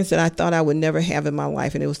experience that I thought I would never have in my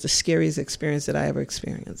life, and it was the scariest experience that I ever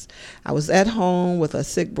experienced. I was at home with a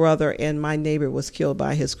sick brother, and my neighbor was killed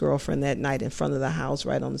by his girlfriend that night in front of the house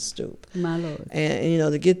right on the stoop. My Lord. And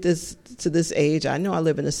to get this to this age, I know I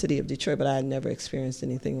live in the city of Detroit, but I had never experienced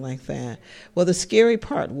anything like that. Well, the scary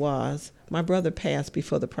part was my brother passed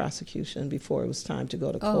before the prosecution, before it was time to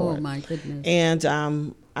go to court. Oh, my goodness.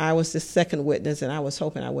 And I was the second witness, and I was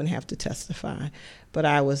hoping I wouldn't have to testify. But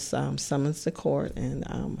I was summoned to court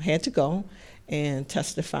and had to go and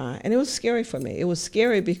testify. And it was scary for me. It was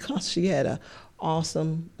scary because she had an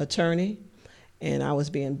awesome attorney, and I was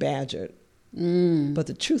being badgered. But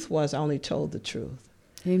the truth was I only told the truth.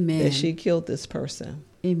 Amen. That she killed this person.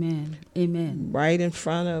 Amen. Amen. Right in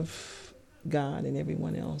front of God and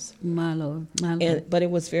everyone else. My Lord. My Lord. But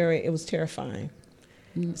it was terrifying.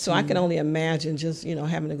 So I can only imagine just,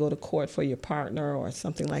 having to go to court for your partner or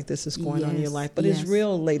something like this is going on in your life. But it's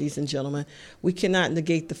real, ladies and gentlemen. We cannot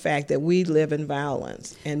negate the fact that we live in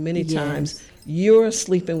violence. And many times you're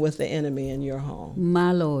sleeping with the enemy in your home.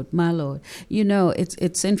 My Lord, my Lord.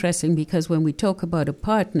 It's interesting because when we talk about a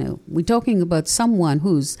partner, we're talking about someone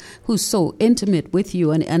who's so intimate with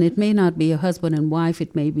you. And it may not be a husband and wife.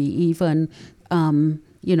 It may be even,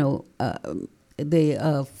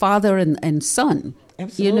 the father and son.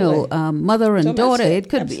 Absolutely. Mother and daughter. It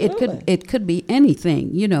could be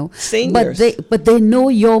anything. Seniors. But they know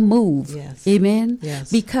your move. Yes. Amen. Yes.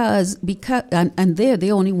 Because and they're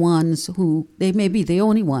the only ones who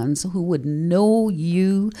would know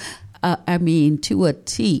you. To a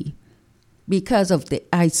T, because of the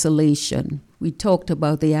isolation. We talked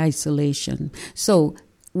about the isolation. So,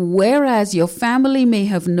 whereas your family may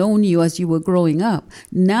have known you as you were growing up,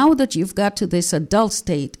 now that you've got to this adult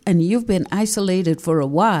state and you've been isolated for a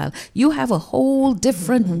while, you have a whole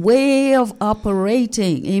different way of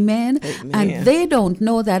operating. Amen? And they don't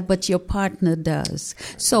know that, but your partner does.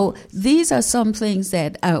 So these are some things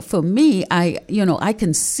that, for me, I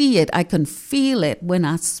can see it, I can feel it when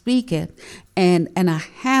I speak it. And I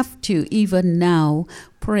have to, even now,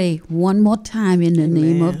 pray one more time in the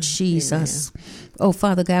name of Jesus. Amen. Oh,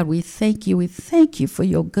 Father God, we thank you. We thank you for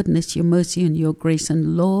your goodness, your mercy, and your grace.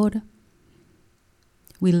 And Lord,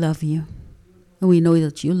 we love you. And we know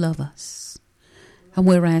that you love us. And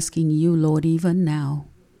we're asking you, Lord, even now,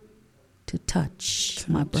 to touch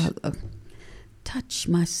my brother. Touch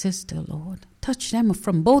my sister, Lord. Touch them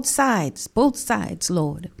from both sides,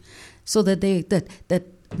 Lord. So that that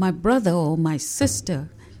my brother or my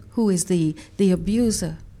sister, who is the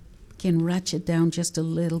abuser, can ratchet down just a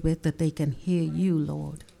little bit, that they can hear you,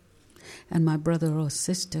 Lord. And my brother or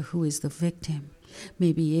sister, who is the victim,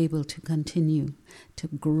 may be able to continue to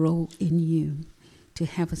grow in you, to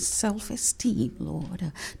have a self-esteem,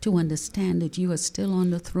 Lord, to understand that you are still on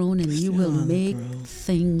the throne and you will make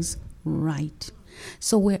things right.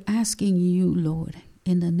 So we're asking you, Lord,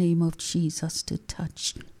 in the name of Jesus, to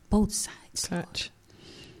touch both sides. Touch.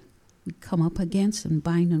 We come up against and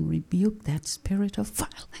bind and rebuke that spirit of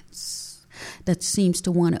violence that seems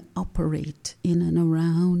to want to operate in and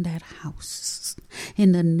around that house.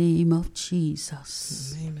 In the name of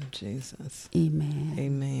Jesus. In the name of Jesus. Amen.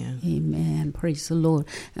 Amen. Amen. Praise the Lord.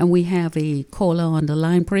 And we have a caller on the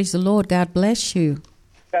line. Praise the Lord. God bless you.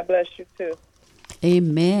 God bless you too.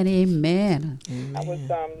 Amen. Amen. I was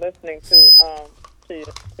listening to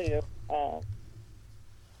your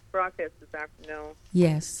broadcast this afternoon.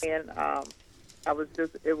 Yes. And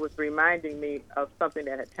it was reminding me of something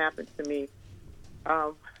that had happened to me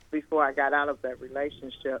before I got out of that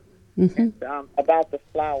relationship. And, about the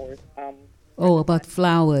flowers. About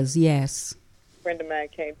flowers, yes. A friend of mine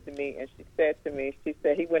came to me and she said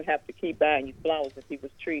he wouldn't have to keep buying you flowers if he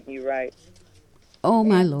was treating you right. Oh,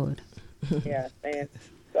 my Lord. Yes, and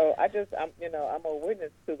so I'm a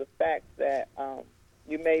witness to the fact that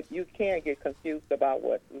you can get confused about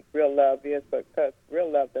what real love is, because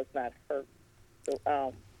real love does not hurt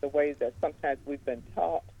the ways that sometimes we've been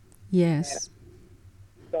taught. Yes.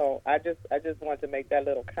 So I just wanted to make that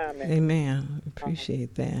little comment. Amen.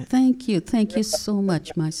 Appreciate that. Thank you so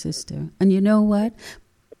much, my sister. And you know what?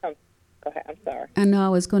 Go ahead. I'm sorry. And I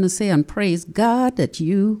was going to say, and praise God that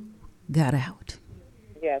you got out.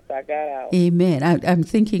 Yes, I got out. Amen. I'm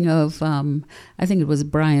thinking of, I think it was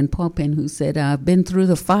Brian Poppin who said, I've been through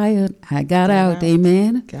the fire, I got out.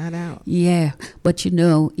 Amen. Got out. Yeah. But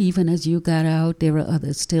even as you got out, there are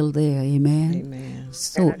others still there. Amen. Amen.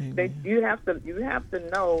 So, You have to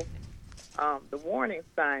know the warning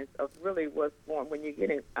signs of really what's going when you're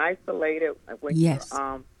getting isolated. When yes.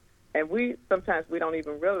 And sometimes we don't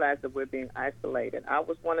even realize that we're being isolated. I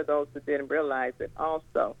was one of those that didn't realize it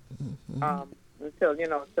also. Mm-hmm. Until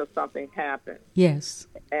something happened. Yes.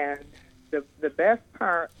 And the best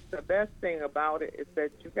thing about it is that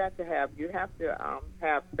you have to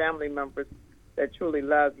have family members that truly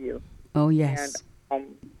love you. Oh, yes.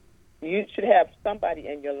 And you should have somebody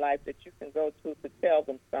in your life that you can go to tell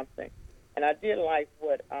them something. And I did like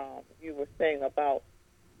what you were saying about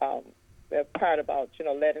the part about,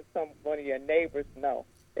 letting one of your neighbors know.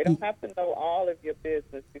 They don't have to know all of your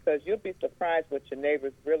business, because you'll be surprised what your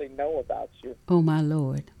neighbors really know about you. Oh, my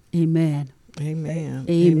Lord. Amen. Amen.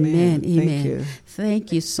 Amen. Thank you.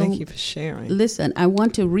 Thank you so much. Thank you for sharing. Listen, I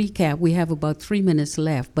want to recap. We have about 3 minutes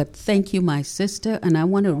left, but thank you, my sister. And I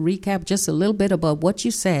want to recap just a little bit about what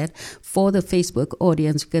you said for the Facebook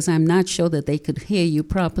audience, because I'm not sure that they could hear you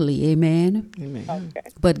properly. Amen. Amen. Okay.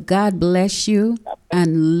 But God bless you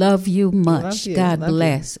and love you much. Love you. God Love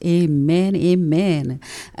bless. Amen. Amen.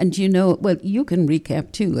 And you can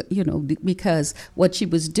recap too, because what she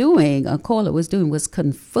was doing, a caller was doing, was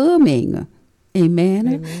confirming. Amen.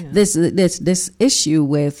 Amen. This issue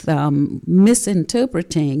with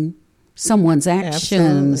misinterpreting someone's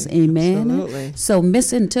actions. Absolutely. Amen. Absolutely. So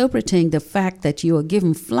misinterpreting the fact that you are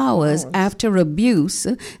given flowers after abuse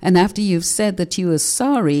and after you've said that you are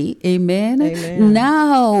sorry. Amen. Amen.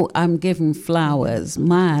 Now I'm giving flowers.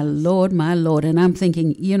 My Lord, my Lord. And I'm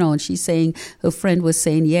thinking, and she's saying, her friend was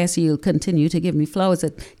saying, yes, you'll continue to give me flowers,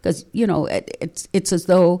 because, it's as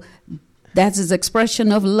though that's his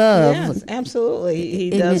expression of love. Yes, absolutely.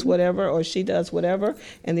 He does whatever, or she does whatever,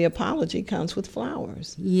 and the apology comes with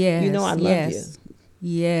flowers. Yes. I love you.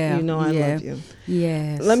 Yeah. I love you.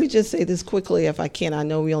 Yes. Let me just say this quickly, if I can. I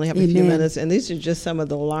know we only have a few minutes, and these are just some of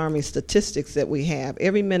the alarming statistics that we have.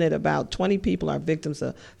 Every minute, about 20 people are victims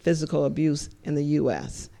of physical abuse in the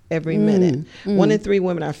U.S. Every minute. 1 in 3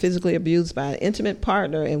 women are physically abused by an intimate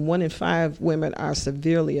partner, and 1 in 5 women are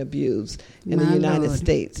severely abused in the United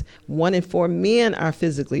States. 1 in 4 men are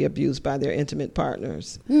physically abused by their intimate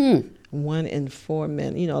partners. 1 in 4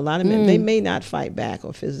 men. A lot of men, they may not fight back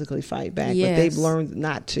or physically fight back, but they've learned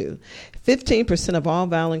not to. 15% of all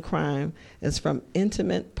violent crime is from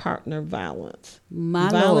intimate partner violence.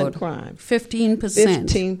 Violent crime. 15%.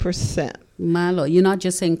 15%. My Lord, you're not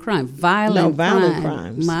just saying crime, violent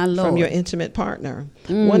crimes my Lord. from your intimate partner.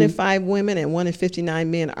 1 in 5 women and 1 in 59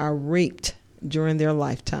 men are raped during their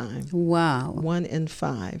lifetime. Wow. 1 in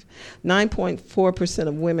 5. 9.4%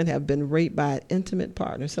 of women have been raped by an intimate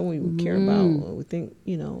partner, someone we care about, we think,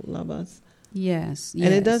 love us. Yes.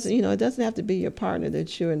 And it doesn't have to be your partner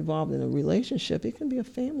that you're involved in a relationship. It can be a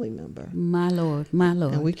family member. My Lord, my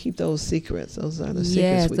Lord. And we keep those secrets. Those are the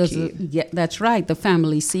secrets we keep. That's right, the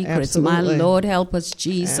family secrets. Absolutely. My Lord, help us,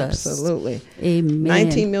 Jesus. Absolutely. Amen.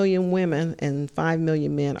 19 million women and 5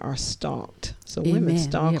 million men are stalked. So women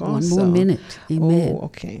stalk also. 1 more minute. Amen. Oh,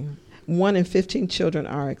 okay. 1 in 15 children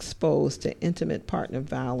are exposed to intimate partner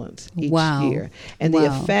violence each year. And the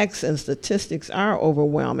effects and statistics are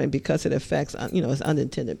overwhelming, because it affects, it's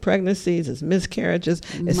unintended pregnancies, it's miscarriages,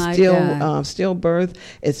 it's stillbirth,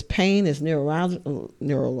 it's pain, it's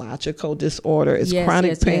neurological disorder, it's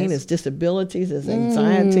chronic pain, it's disabilities, it's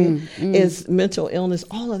anxiety, it's mental illness.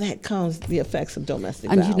 All of that comes the effects of domestic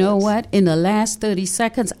violence. And you know what? In the last 30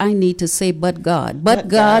 seconds, I need to say, but God, but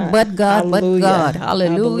God, but God, but God.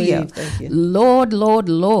 Hallelujah. Thank you. Lord, Lord,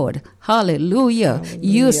 Lord. Hallelujah.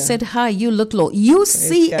 You sit high, you look low. You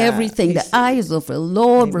see everything. The eyes of the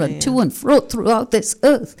Lord run to and fro throughout this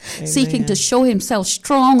earth, seeking to show himself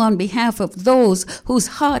strong on behalf of those whose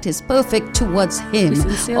heart is perfect towards him.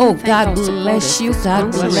 Oh, God bless you.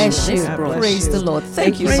 God bless you. Praise the Lord.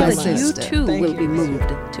 Thank you so much. You too will be moved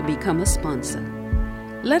to become a sponsor.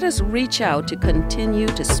 Let us reach out to continue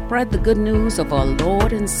to spread the good news of our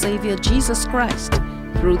Lord and Savior Jesus Christ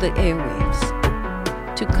through the airwaves.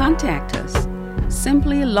 To contact us,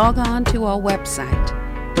 simply log on to our website,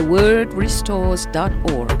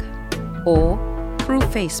 thewordrestores.org, or through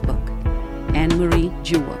Facebook, Anne-Marie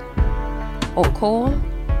Jewell. Or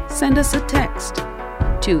send us a text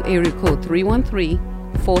to area code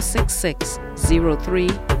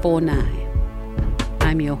 313-466-0349.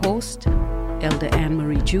 I'm your host, Elder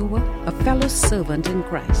Anne-Marie Jewell, a fellow servant in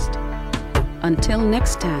Christ. Until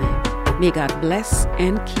next time, May God bless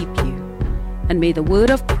and keep you. And may the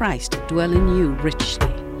word of Christ dwell in you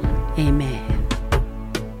richly. Amen.